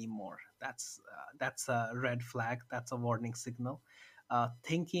love it anymore, that's a red flag. That's a warning signal.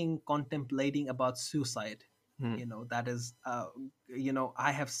 Thinking, contemplating about suicide. Hmm. That is,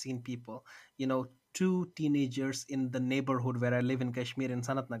 I have seen people, two teenagers in the neighborhood where I live in Kashmir, in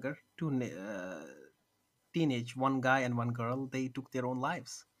Sanat Nagar, teenage, one guy and one girl, they took their own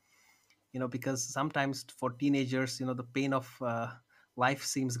lives. Because sometimes for teenagers, the pain of life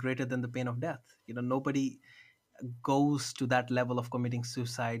seems greater than the pain of death. Nobody goes to that level of committing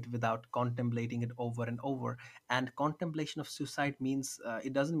suicide without contemplating it over and over. And contemplation of suicide means,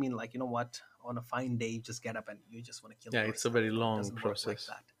 it doesn't mean like, what, on a fine day you just get up and you just want to kill Yeah, it's a yourself. very No, it long doesn't work like process.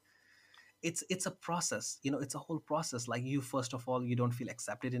 that. It's a process. It's a whole process. Like, you, first of all, you don't feel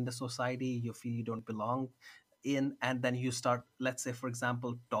accepted in the society, you feel you don't belong in, and then you start, let's say for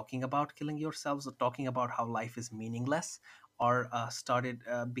example, talking about killing yourselves, or talking about how life is meaningless, or started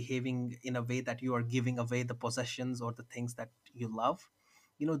behaving in a way that you are giving away the possessions or the things that you love.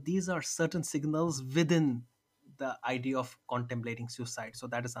 These are certain signals within the idea of contemplating suicide. So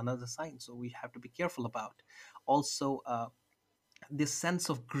that is another sign, so we have to be careful about. Also, this sense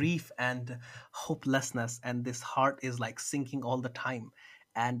of grief and hopelessness, and this heart is like sinking all the time,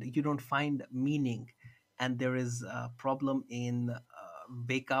 and you don't find meaning, and there is a problem in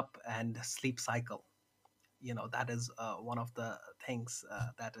wake up and sleep cycle. That is one of the things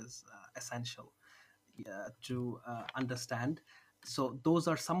that is essential to understand. So those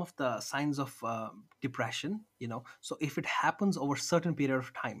are some of the signs of depression. So if it happens over a certain period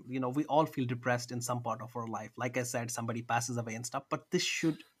of time, we all feel depressed in some part of our life. Like I said, somebody passes away and stuff, but this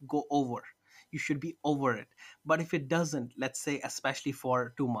should go over. You should be over it. But if it doesn't, let's say especially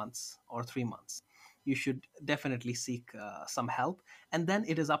for 2 months or 3 months, you should definitely seek some help. And then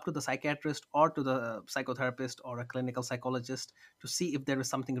it is up to the psychiatrist or to the psychotherapist or a clinical psychologist to see if there is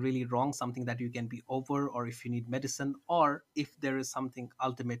something really wrong, something that you can be over, or if you need medicine, or if there is something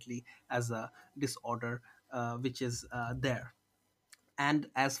ultimately as a disorder which is there. And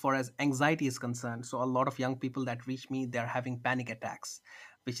as far as anxiety is concerned, so a lot of young people that reach me, they're having panic attacks,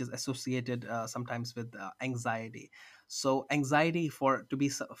 which is associated sometimes with anxiety. So anxiety, for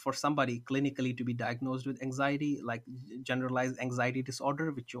somebody clinically to be diagnosed with anxiety, like generalized anxiety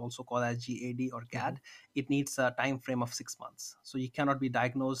disorder, which you also call as GAD or Mhm. GAD, it needs a time frame of 6 months. So you cannot be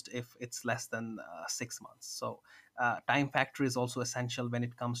diagnosed if it's less than 6 months. So time factor is also essential when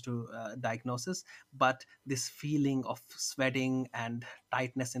it comes to diagnosis. But this feeling of sweating and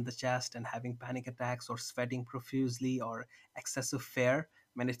tightness in the chest and having panic attacks, or sweating profusely, or excessive fear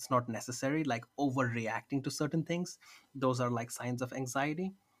when it's not necessary, like overreacting to certain things, those are like signs of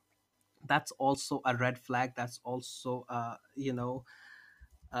anxiety. That's also a red flag. That's also a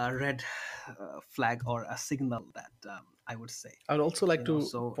red flag or a signal that I would say. I'd also like to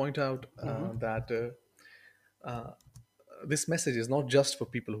So point out mhm, that this message is not just for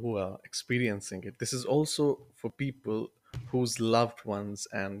people who are experiencing it. This is also for people whose loved ones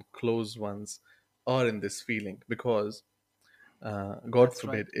and close ones are in this feeling. Because, God that's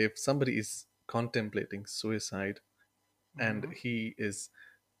right. forbid, if somebody is contemplating suicide and Hmm. he is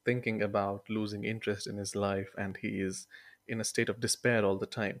thinking about losing interest in his life and he is in a state of despair all the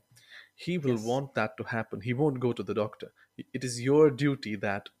time, he will Yes. want that to happen. He won't go to the doctor. It is your duty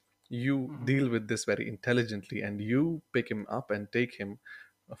that you Hmm. deal with this very intelligently and you pick him up and take him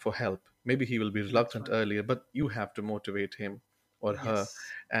for help. Maybe he will be That's reluctant right. earlier, but you have to motivate him or her. Yes.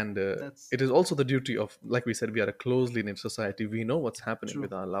 And That's it is also the duty of, like we said, we are a closely knit society. We know what's happening true.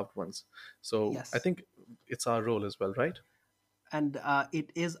 with our loved ones. So I Yes. think it's our role as well, right? And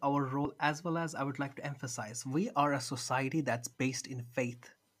it is our role, as well as I would like to emphasize, we are a society that's based in faith,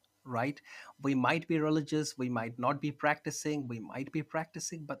 right? We might be religious, we might not be practicing, we might be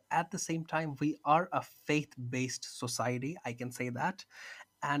practicing, but at the same time, we are a faith based society. I can say that.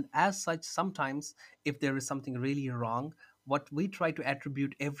 And as such, sometimes if there is something really wrong, what we try to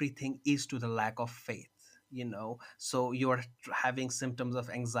attribute everything is to the lack of faith. So you're having symptoms of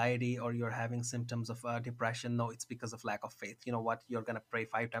anxiety, or you're having symptoms of depression. No, it's because of lack of faith. You know what? You're going to pray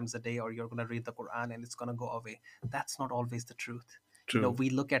 5 times a day, or you're going to read the Quran, and it's going to go away. That's not always the truth. True. We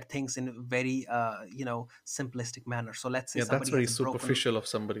look at things in a very simplistic manner. So let's say Yeah, that's somebody very has a broken. superficial of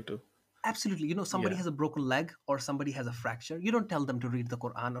somebody to. Absolutely. Somebody Yeah, has a broken leg, or somebody has a fracture. You don't tell them to read the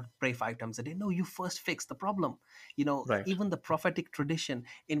Quran or pray 5 times a day. No, you first fix the problem. right. Even the prophetic tradition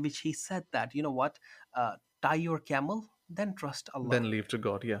in which he said that, what, tie your camel, then trust Allah. Then leave to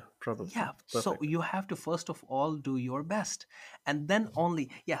God. Yeah, probably. Yeah, so Perfect. you have to first of all do your best, and then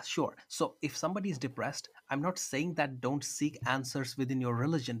only, yeah, sure. So if somebody is depressed, I'm not saying that don't seek answers within your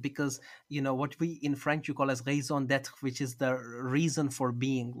religion, because what we in French you call as raison d'être, which is the reason for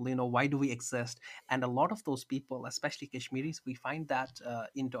being. Why do we exist? And a lot of those people, especially Kashmiris, we find that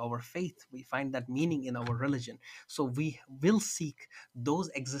into our faith, we find that meaning in our religion. So we will seek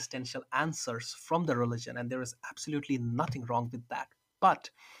those existential answers from the religion, and there is absolutely nothing wrong with that.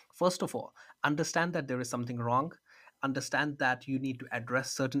 But first of all, understand that there is something wrong. understand that you need to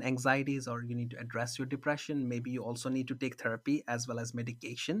address certain anxieties or you need to address your depression. Maybe you also need to take therapy as well as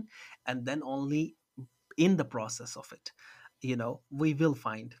medication, and then only in the process of it, we will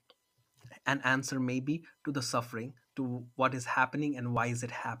find an answer maybe to the suffering, to what is happening and why is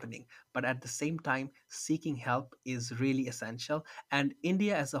it happening. But at the same time, seeking help is really essential. And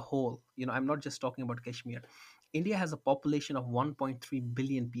India as a whole, I'm not just talking about Kashmir. India has a population of 1.3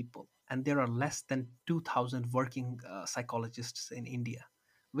 billion people, and there are less than 2,000 working psychologists in India,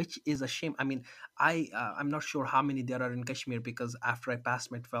 which is a shame. I mean, I'm not sure how many there are in Kashmir, because after I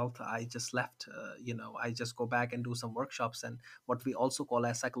passed my 12th, I just left. I just go back and do some workshops and what we also call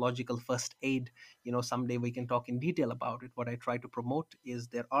as psychological first aid. Someday we can talk in detail about it. What I try to promote is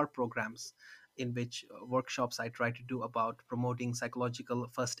there are programs in which workshops I try to do about promoting psychological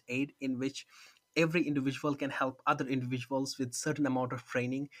first aid, in which every individual can help other individuals with certain amount of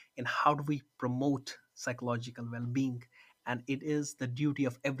training in how do we promote psychological well-being, and it is the duty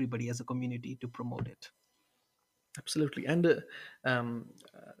of everybody as a community to promote it. Absolutely. And um,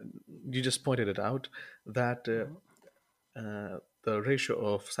 uh, you just pointed it out that Mhm. the ratio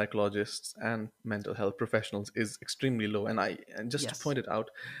of psychologists and mental health professionals is extremely low. And just to Yes, point it out,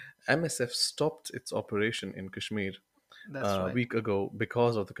 MSF stopped its operation in Kashmir that's a right. week ago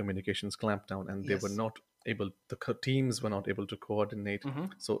because of the communications clampdown, and they were Yes. not able, teams were not able to coordinate, Hmm.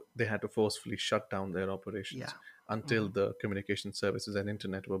 so they had to forcefully shut down their Yeah. operations until Hmm. the communication services and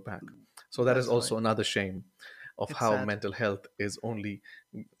internet were back. So that is That's right. also another shame of It's how sad. mental health is only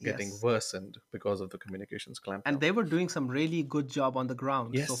getting Yes. worsened because of the communications And clampdown. they were doing some really good job on the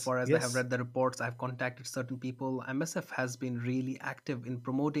ground. So Yes, far as I have yes, read the reports, I've contacted certain people. MSF has been really active in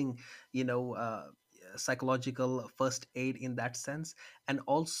promoting, you know, uh, psychological first aid in that sense. And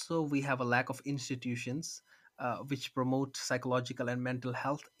also, we have a lack of institutions which promote psychological and mental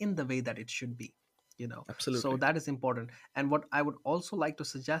health in the way that it should be. So absolutely. that is important. And what I would also like to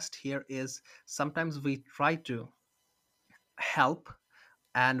suggest here is sometimes we try to help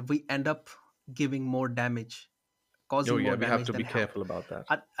and we end up giving more damage, Oh causing yeah, more we have damage to than be help. careful about that.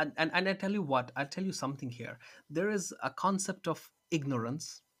 And I tell you what, I'll tell you something here. There is a concept of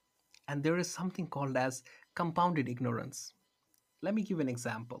ignorance, and there is something called as compounded ignorance. Let me give you an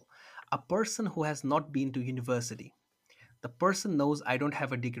example. A person who has not been to university, the person knows I don't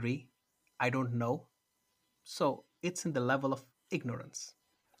have a degree, I don't know, so it's in the level of ignorance,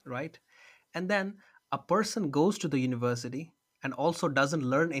 right? And then a person goes to the university and also doesn't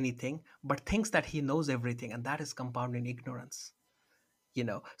learn anything but thinks that he knows everything, and that is compounding ignorance.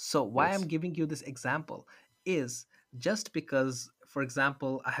 So why I'm Yes. giving you this example is just because, for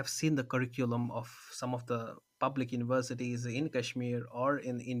example, I have seen the curriculum of some of the public universities in Kashmir or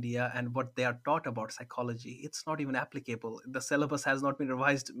in India, and what they are taught about psychology, it's not even applicable. The syllabus has not been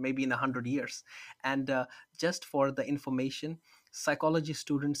revised maybe in 100 years. And just for the information, psychology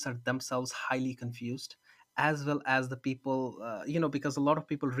students are themselves highly confused, as well as the people, because a lot of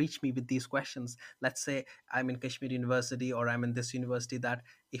people reach me with these questions. Let's say I'm in Kashmir University or I'm in this university, that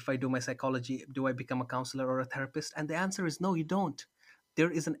if I do my psychology, do I become a counselor or a therapist? And the answer is no, you don't. There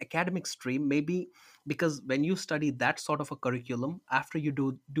is an academic stream, maybe, because when you study that sort of a curriculum, after you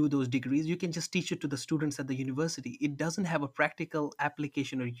do those degrees, you can just teach it to the students at the university. It doesn't have a practical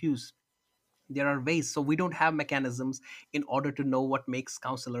application or use. There are ways, so we don't have mechanisms in order to know what makes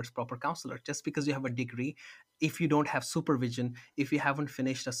counselors proper counselors. Just because you have a degree, if you don't have supervision, if you haven't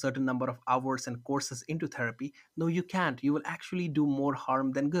finished a certain number of hours and courses into therapy, no, you can't. You will actually do more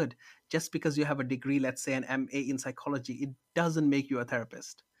harm than good. Just because you have a degree, let's say an MA in psychology, it doesn't make you a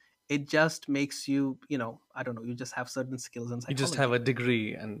therapist. It just makes you, I don't know, you just have certain skills in You just have psychology. a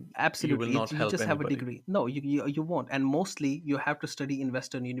degree and you will Absolutely. not You help just have a anybody. degree. No, you won't. And mostly you have to study in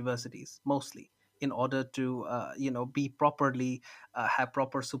Western universities, mostly, in order to, be properly, have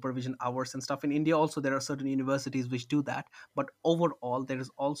proper supervision hours and stuff. In India also, there are certain universities which do that. But overall, there is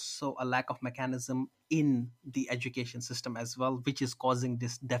also a lack of mechanism in the education system as well, which is causing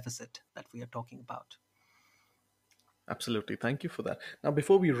this deficit that we are talking about. Absolutely. Thank you for that. Now,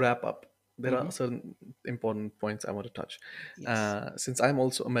 before we wrap up, there Hmm. are certain important points I want to touch. Yes, Since I'm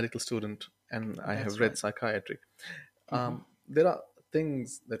also a medical student and I have that's read right. psychiatry, Hmm. there are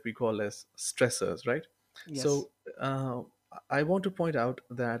things that we call as stressors, right? Yes. So uh, I want to point out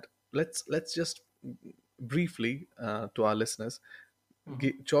that let's just briefly to our listeners Hmm.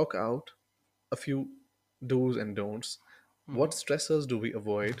 chalk out a few do's and don'ts. What Hmm. stressors do we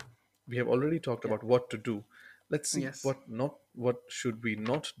avoid? We have already talked Yeah. about what to do. Let's see Yes. what should we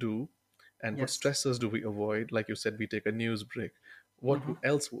not do, and what Yes. stressors do we avoid. Like you said, we take a news break. What Hmm.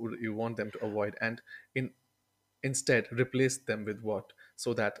 else would you want them to avoid, and in instead replace them with what,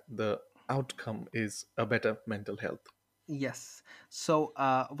 so that the outcome is a better mental health. Yes. So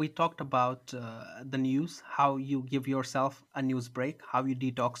we talked about the news, how you give yourself a news break, how you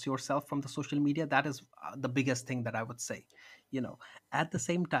detox yourself from the social media. That is the biggest thing that I would say. You know, at the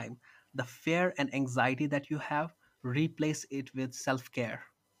same time, the fear and anxiety that you have, replace it with self care,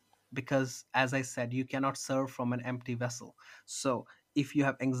 because as I said, you cannot serve from an empty vessel. So if you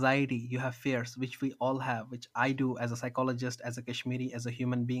have anxiety, you have fears, which we all have, which I do as a psychologist, as a Kashmiri, as a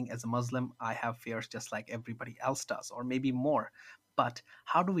human being, as a Muslim. I have fears just like everybody else does, or maybe more. But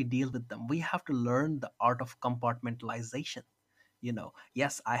how do we deal with them? We have to learn the art of compartmentalization.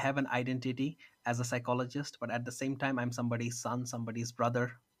 Yes, I have an identity as a psychologist, but at the same time, I'm somebody's son, somebody's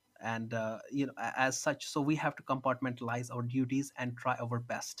brother, and as such, so we have to compartmentalize our duties and try our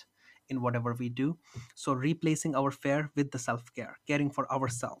best in whatever we do. So replacing our fear with the self-care, caring for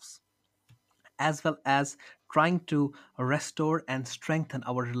ourselves, as well as trying to restore and strengthen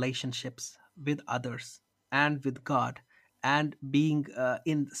our relationships with others and with God, and being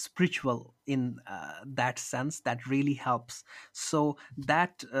in spiritual in that sense, that really helps. So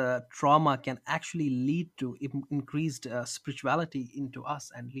that trauma can actually lead to increased spirituality into us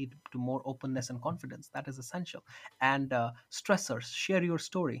and lead to more openness and confidence. That is essential. And stressors, share your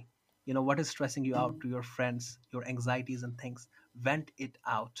story. What is stressing you out to your friends, your anxieties and things. Vent it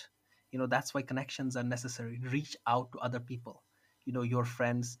out. That's why connections are necessary. Reach out to other people, your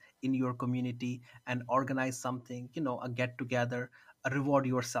friends in your community, and organize something, a get together, reward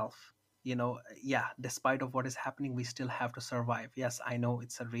yourself. Yeah, despite of what is happening, we still have to survive. Yes, I know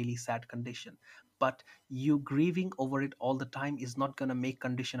it's a really sad condition, but you grieving over it all the time is not going to make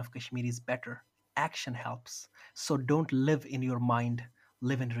condition of Kashmiris better. Action helps. So don't live in your mind,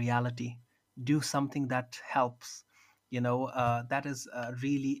 live in reality. Do something that helps. That is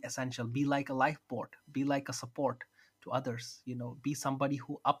really essential. Be like a lifeboat, be like a support to others. Be somebody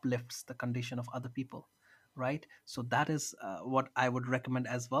who uplifts the condition of other people, right? So that is what I would recommend,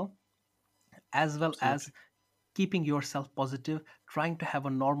 as well as Absolutely. keeping yourself positive, trying to have a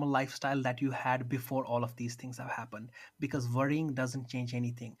normal lifestyle that you had before all of these things have happened, because worrying doesn't change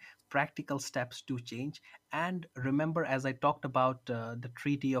anything. Practical steps do change. And remember, as I talked about the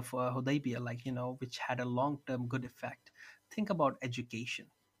Treaty of Hudaybiyah, which had a long term good effect, think about education.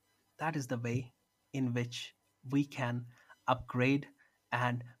 That is the way in which we can upgrade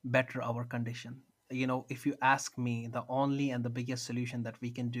and better our condition. If you ask me, the only and the biggest solution that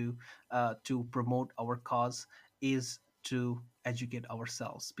we can do to promote our cause is to educate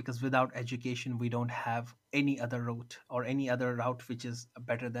ourselves, because without education we don't have any other route, or any other route which is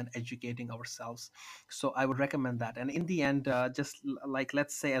better than educating ourselves. So I would recommend that. And in the end, like,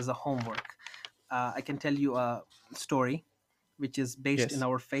 let's say, as a homework, I can tell you a story which is based in Yes.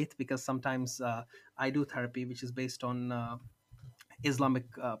 our faith, because sometimes I do therapy which is based on Islamic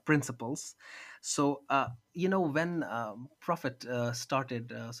principles. So when Prophet started,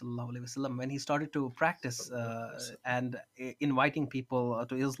 sallallahu alaihi wasallam, when he started to practice and inviting people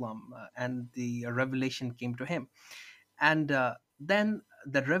to Islam, and the revelation came to him, and then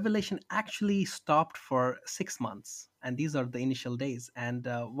the revelation actually stopped for 6 months, and these are the initial days. And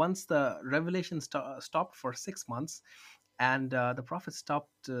once the revelation stopped for 6 months, and the prophet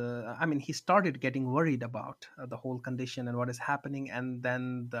stopped, he started getting worried about the whole condition and what is happening. And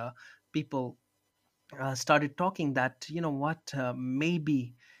then the people started talking that, what,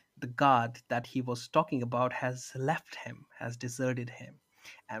 maybe the God that he was talking about has left him, has deserted him.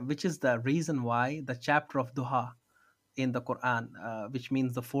 And which is the reason why the chapter of Duha in the Quran, which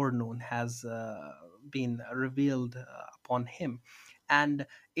means the forenoon, has been revealed upon him. And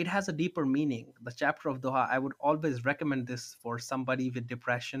it has a deeper meaning. The chapter of Doha, I would always recommend this for somebody with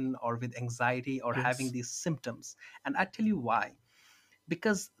depression or with anxiety or having Yes. these symptoms. And I tell you why.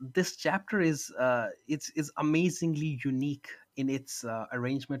 Because this chapter is amazingly unique in its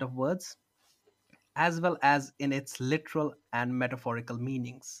arrangement of words, as well as in its literal and metaphorical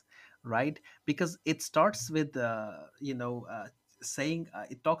meanings, right? Because it starts with saying,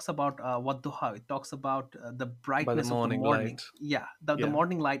 it talks about what duha, it talks about the By the brightness of the morning morning. light. Yeah, the Yeah.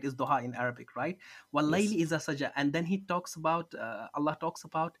 morning light is duha in Arabic, right? Yes. Walayli is saja. And then he talks about, Allah talks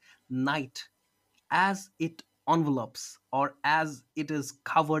about night as it envelopes, or as it is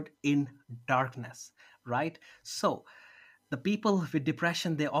covered in darkness, right? So the people with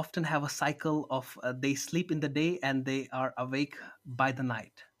depression, they often have a cycle of, they sleep in the day and they are awake by the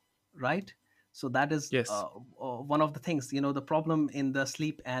night, right? So that is Yes. one of the things, the problem in the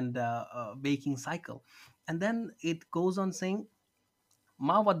sleep and waking cycle. And then it goes on saying,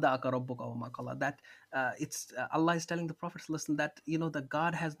 "Ma wadda'aka rabbuka wa ma qala," that it's Allah is telling the Prophet, listen, that the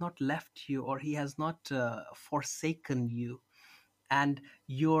God has not left you, or he has not forsaken you, and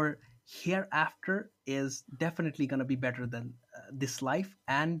your hereafter is definitely going to be better than this life,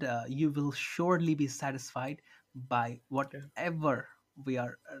 and you will surely be satisfied by Yeah. whatever we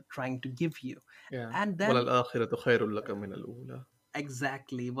are trying to give you. Yeah. And then وَلَلْآخِرَةُ خَيْرٌ لَكَ مِنَ الْأُولَى.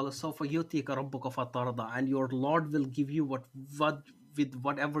 exactly, وَلَسَوْفَ يُؤْتِيكَ رَبُّكَ فَتَرْضَى, and your Lord will give you what with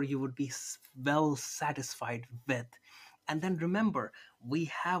whatever you would be well satisfied with. And then remember, we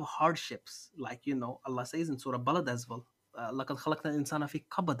have hardships, like Allah says in Surah Balad as well. لَقَدْ خَلَقْنَا الْإِنسَانَ فِي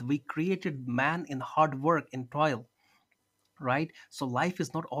كَبَدٍ. We created man in hard work, in toil, right? So life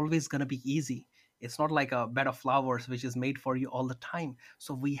is not always going to be easy. It's not like a bed of flowers which is made for you all the time.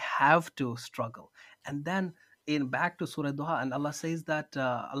 So we have to struggle. And then in back to Surah Duha, and Allah says that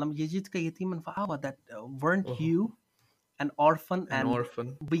alam yajidka yatiman fa'awa, that weren't Oh, you an orphan an and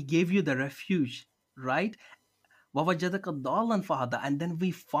orphan. we gave you the refuge, right? وَوَجَدَكَ ضَالًّا فَهَدَى, and then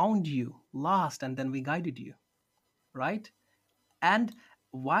we found you lost and then we guided you, right? And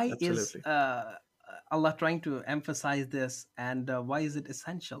why is Absolutely. Allah trying to emphasize this, and why is it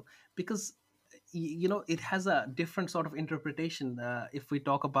essential? Because it has a different sort of interpretation. If we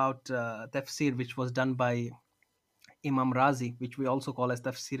talk about tafsir, which was done by Imam Razi, which we also call as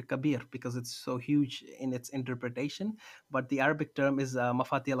Tafsir Kabir because it's so huge in its interpretation. But the Arabic term is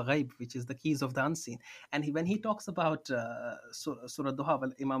Mafati al Ghaib, which is the keys of the unseen. And when he talks about Surah Duha,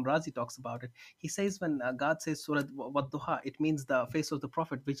 well, Imam Razi talks about it. He says when God says Surah Wad Duha, it means the face of the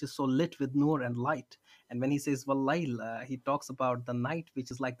Prophet, which is so lit with nur and light. And when he says Wallail, he talks about the night, which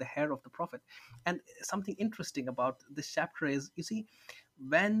is like the hair of the Prophet. And something interesting about this chapter is, you see,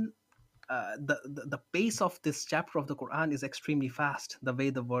 when the pace of this chapter of the Quran is extremely fast. The way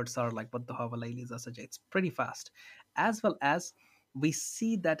the words are like "Wadduha wa layli idha saja," it's pretty fast, as well as we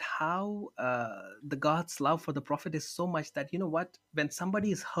see that how the God's love for the Prophet is so much that what, when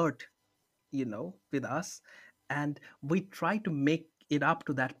somebody is hurt, with us, and we try to make it up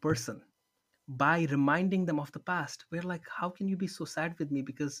to that person by reminding them of the past. We're like, how can you be so sad with me?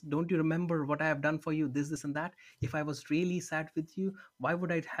 Because don't you remember what I have done for you? This, and that. If I was really sad with you, why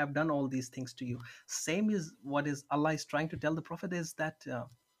would I have done all these things to you? Same is what is Allah is trying to tell the Prophet is that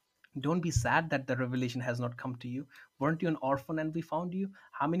don't be sad that the revelation has not come to you. Weren't you an orphan and we found you?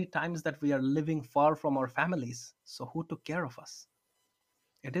 How many times that we are living far from our families? So who took care of us?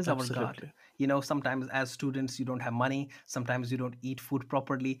 It is our God. Absolutely. Sometimes as students, you don't have money. Sometimes you don't eat food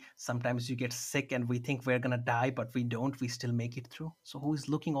properly. Sometimes you get sick and we think we're going to die, but we don't. We still make it through. So who is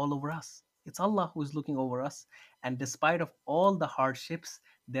looking all over us? It's Allah who is looking over us. And despite of all the hardships,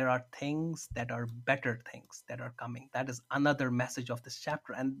 there are things that are better things that are coming. That is another message of this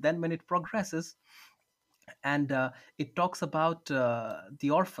chapter. And then when it progresses, and it talks about the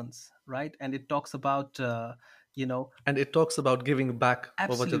orphans, right? And it talks about, you know, And it talks about giving back وَوَجَدَكَ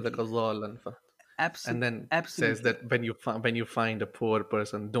absolutely, ضَالًّا and then says absolutely. that when you find a poor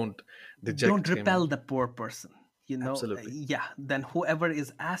person, don't Don't reject repel him. the poor person. Absolutely. Yeah. Then whoever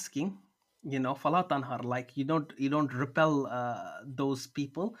is asking, fala tanhar, like you don't repel those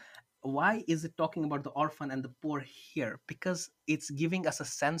people. Why is it talking about the orphan and the poor here? Because it's giving us a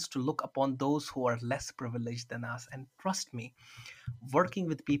sense to look upon those who are less privileged than us. And trust me, working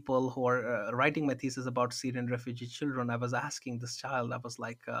with people who are writing my thesis about Syrian refugee children, I was asking this child, I was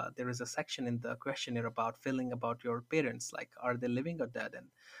like, there is a section in the questionnaire about filling about your parents, like are they living or dead, and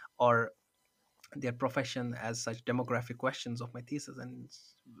or their profession, as such demographic questions of my thesis. And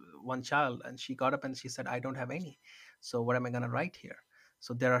one child, and she got up and she said, I don't have any, so what am I going to write here?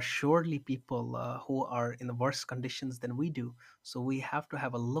 So there are surely people who are in worse conditions than we do, so we have to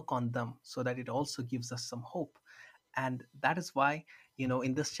have a look on them so that it also gives us some hope. And that is why,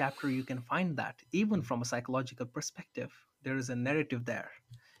 in this chapter you can find that even from a psychological perspective, there is a narrative there.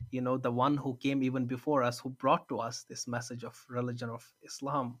 The one who came even before us, who brought to us this message of religion of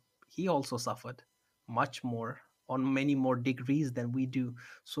Islam, he also suffered much more, on many more degrees than we do,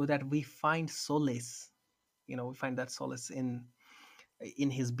 so that we find solace. We find that solace in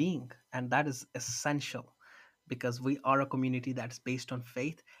his being, and that is essential, because we are a community that's based on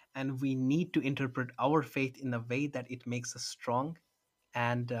faith, and we need to interpret our faith in a way that it makes us strong,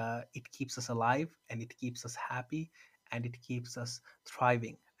 and it keeps us alive, and it keeps us happy, and it keeps us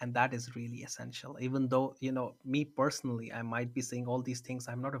thriving. And that is really essential. Even though, me personally, I might be saying all these things,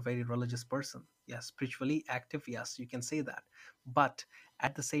 I'm not a very religious person. Yes, spiritually active, yes, you can say that. But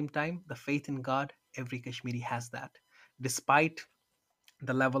at the same time, the faith in God, every Kashmiri has that, despite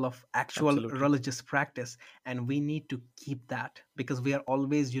the level of actual Absolutely. religious practice. And we need to keep that, because we are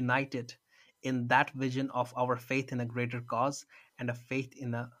always united in that vision of our faith in a greater cause and a faith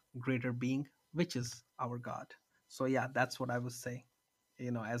in a greater being, which is our God. So yeah, that's what I would say.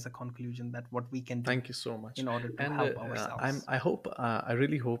 as a conclusion, that what we can do Thank you so much. in order to And help ourselves. I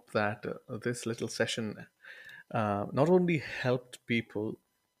really hope that this little session not only helped people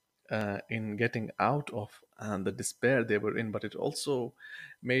in getting out of the despair they were in, but it also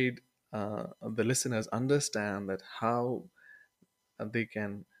made the listeners understand that how they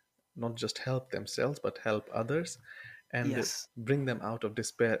can not just help themselves but help others and Yes. bring them out of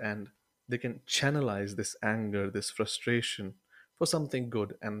despair, and they can channelize this anger, this frustration for something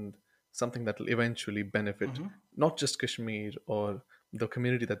good and something that will eventually benefit Hmm. not just Kashmir or the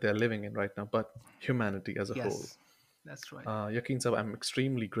community that they're living in right now, but humanity as a whole. Yes, that's right. Yaqeen Sab, I'm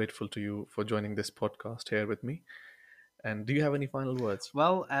extremely grateful to you for joining this podcast here with me. And do you have any final words?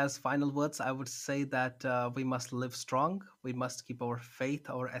 Well, as final words, I would say that we must live strong. We must keep our faith,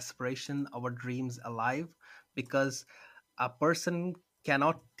 our aspiration, our dreams alive, because a person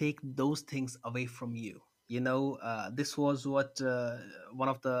cannot take those things away from you. This was what one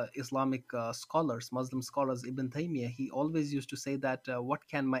of the Islamic scholars, Muslim scholars, Ibn Taymiyyah, he always used to say that, what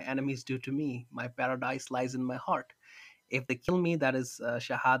can my enemies do to me? My paradise lies in my heart. If they kill me, that is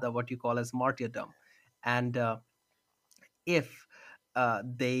shahada, what you call as martyrdom. And if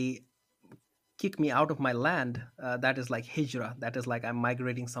they kick me out of my land, that is like hijrah, that is like I'm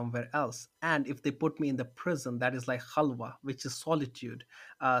migrating somewhere else. And if they put me in the prison, that is like khalwa, which is solitude,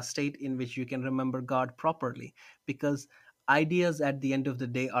 state in which you can remember God properly. Because ideas at the end of the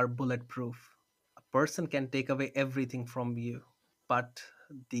day are bulletproof. A person can take away everything from you, but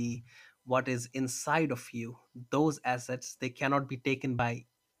the what is inside of you, those assets, they cannot be taken by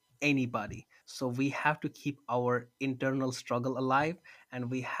anybody. So we have to keep our internal struggle alive,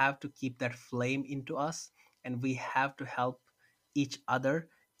 and we have to keep that flame into us, and we have to help each other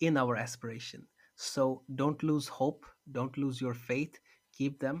in our aspiration. So don't lose hope, don't lose your faith,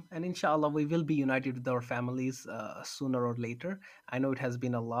 keep them, and inshallah we will be united with our families sooner or later. I know it has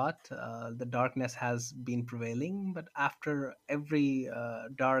been a lot, the darkness has been prevailing, but after every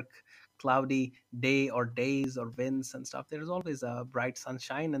dark, cloudy day or days or winds and stuff, there is always a bright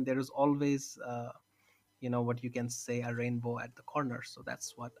sunshine, and there is always what you can say, a rainbow at the corner. So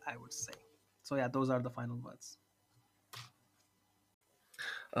that's what I would say. So yeah, those are the final words.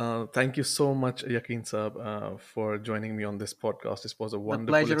 Thank you so much, Yaqeen Sab, for joining me on this podcast. This was a The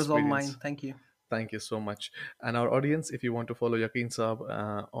wonderful pleasure is all mine. experience. Thank you. Thank you so much. And our audience, if you want to follow Yaqeen Saab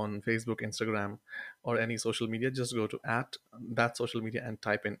on Facebook, Instagram, or any social media, just go to at that social media and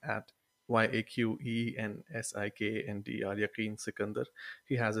type in at YAQENSIKNDR, Yaqeen Sikandar.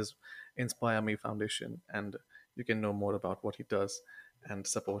 He has his Inspire Me Foundation, and you can know more about what he does and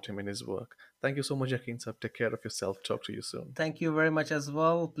support him in his work. Thank you so much, Yaqeen Saab. Take care of yourself. Talk to you soon. Thank you very much as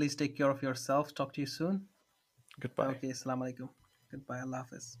well. Please take care of yourself. Talk to you soon. Goodbye. Okay, assalamu alaikum. Goodbye. Allah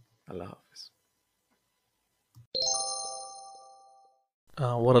Hafiz. Allah Hafiz.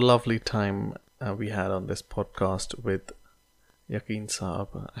 What a lovely time we had on this podcast with Yaqeen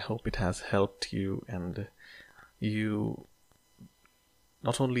Saab. I hope it has helped you, and you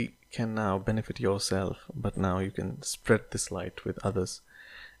not only can now benefit yourself, but now you can spread this light with others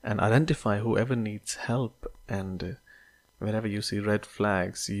and identify whoever needs help. And wherever you see red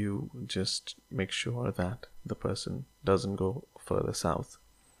flags, you just make sure that the person doesn't go further south.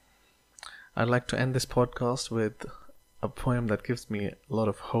 I'd like to end this podcast with a poem that gives me a lot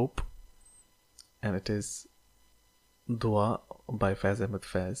of hope, and it is Dua by Faiz Ahmed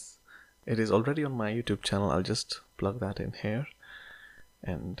Faiz. It is already on my YouTube channel. I'll just plug that in here.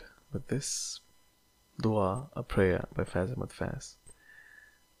 And with this Dua, a prayer by Faiz Ahmed Faiz,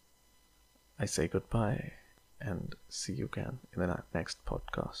 I say goodbye and see you again in the next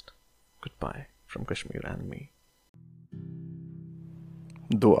podcast. Goodbye from Kashmir and me.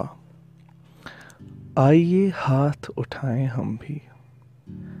 Dua. आइए हाथ उठाएं हम भी,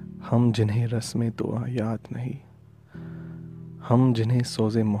 हम जिन्हें रस्म दुआ याद नहीं, हम जिन्हें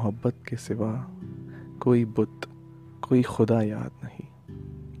सोज़े मोहब्बत के सिवा कोई बुत कोई खुदा याद नहीं।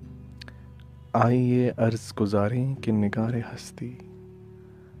 आइए अर्ज़ गुज़ारें कि निगारे हस्ती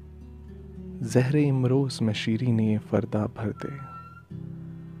ज़हरे इमरोज़ में शीरीनी फ़रदा भर दे,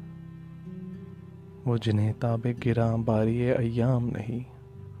 वो जिन्हें ताबे गिरां बारी अय्याम नहीं,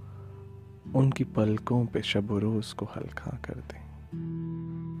 उनकी पलकों पे शब रोज़ को हल्का कर दे।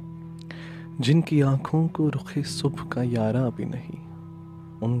 जिनकी आँखों को रुखे सुबह का यारा भी नहीं,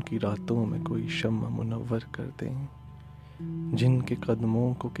 उनकी रातों में कोई शम्मा मुनव्वर कर दें। जिनके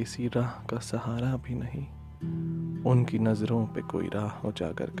कदमों को किसी राह का सहारा भी नहीं, उनकी नज़रों पे कोई राह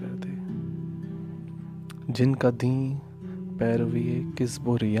उजागर कर दे। जिनका दीन पैरवी किस्ब व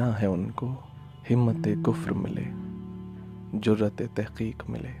रिया है, उनको हिम्मत कुफ्र मिले, जुर्रत तहकीक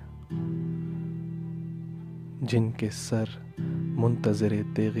मिले। जिनके सर मुंतज़िर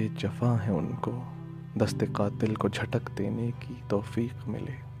तेग़े जफ़ा है उनको, दस्ते कातिल को झटक देने की तौफ़ीक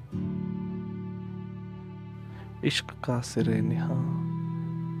मिले। इश्क का सिरे निहा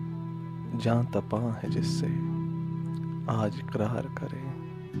जान तपा है जिससे, आज इकरार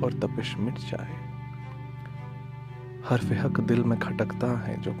करे और तपिश मिट जाए। हर्फ़ हक दिल में खटकता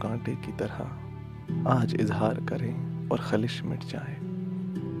है जो कांटे की तरह, आज इजहार करे और खलिश मिट जाए।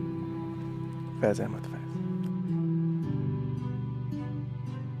 फैज़ अहमद फैज़।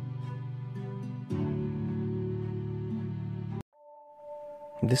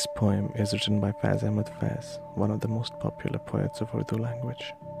 This poem is written by Faiz Ahmed Faiz, one of the most popular poets of Urdu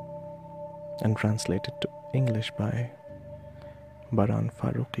language, and translated to English by Baran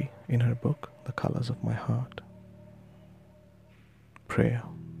Farooqi in her book The Colors of My Heart. Prayer.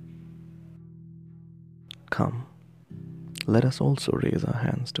 Come, let us also raise our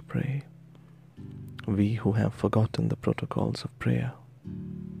hands to pray, we who have forgotten the protocols of prayer,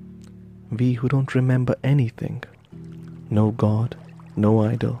 we who don't remember anything, no God, no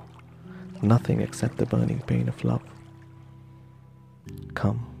idol, nothing except the burning pain of love.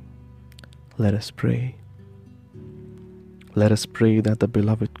 Come, let us pray. Let us pray that the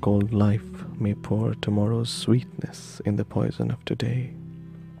beloved called life may pour tomorrow's sweetness in the poison of today.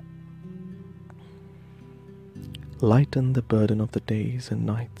 Lighten the burden of the days and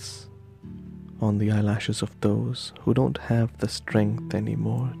nights on the eyelashes of those who don't have the strength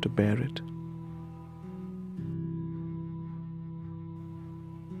anymore to bear it.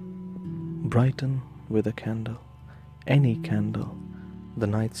 Brighten with a candle, any candle, the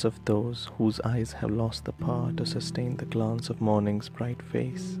nights of those whose eyes have lost the power to sustain the glance of morning's bright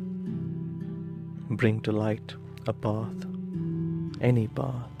face. Bring to light a path, any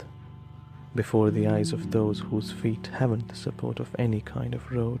path, before the eyes of those whose feet haven't the support of any kind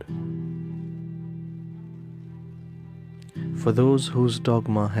of road. For those whose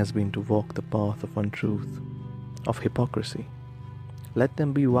dogma has been to walk the path of untruth, of hypocrisy, let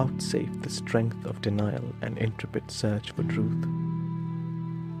them be vouchsafed the strength of denial and intrepid search for truth.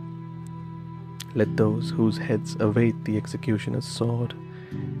 Let those whose heads await the executioner's sword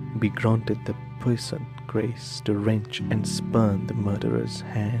be granted the puissant grace to wrench and spurn the murderer's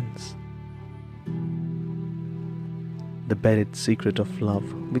hands. The buried secret of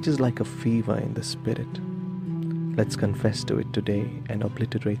love, which is like a fever in the spirit, let's confess to it today and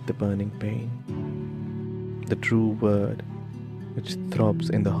obliterate the burning pain. The true word, which throbs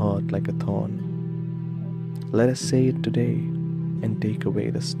in the heart like a thorn, let us say it today and take away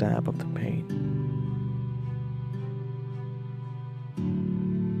the stab of the pain.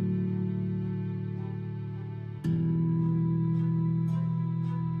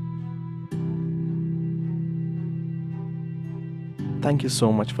 Thank you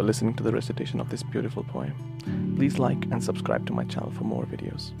so much for listening to the recitation of this beautiful poem. Please like and subscribe to my channel for more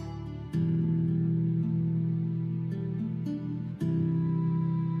videos.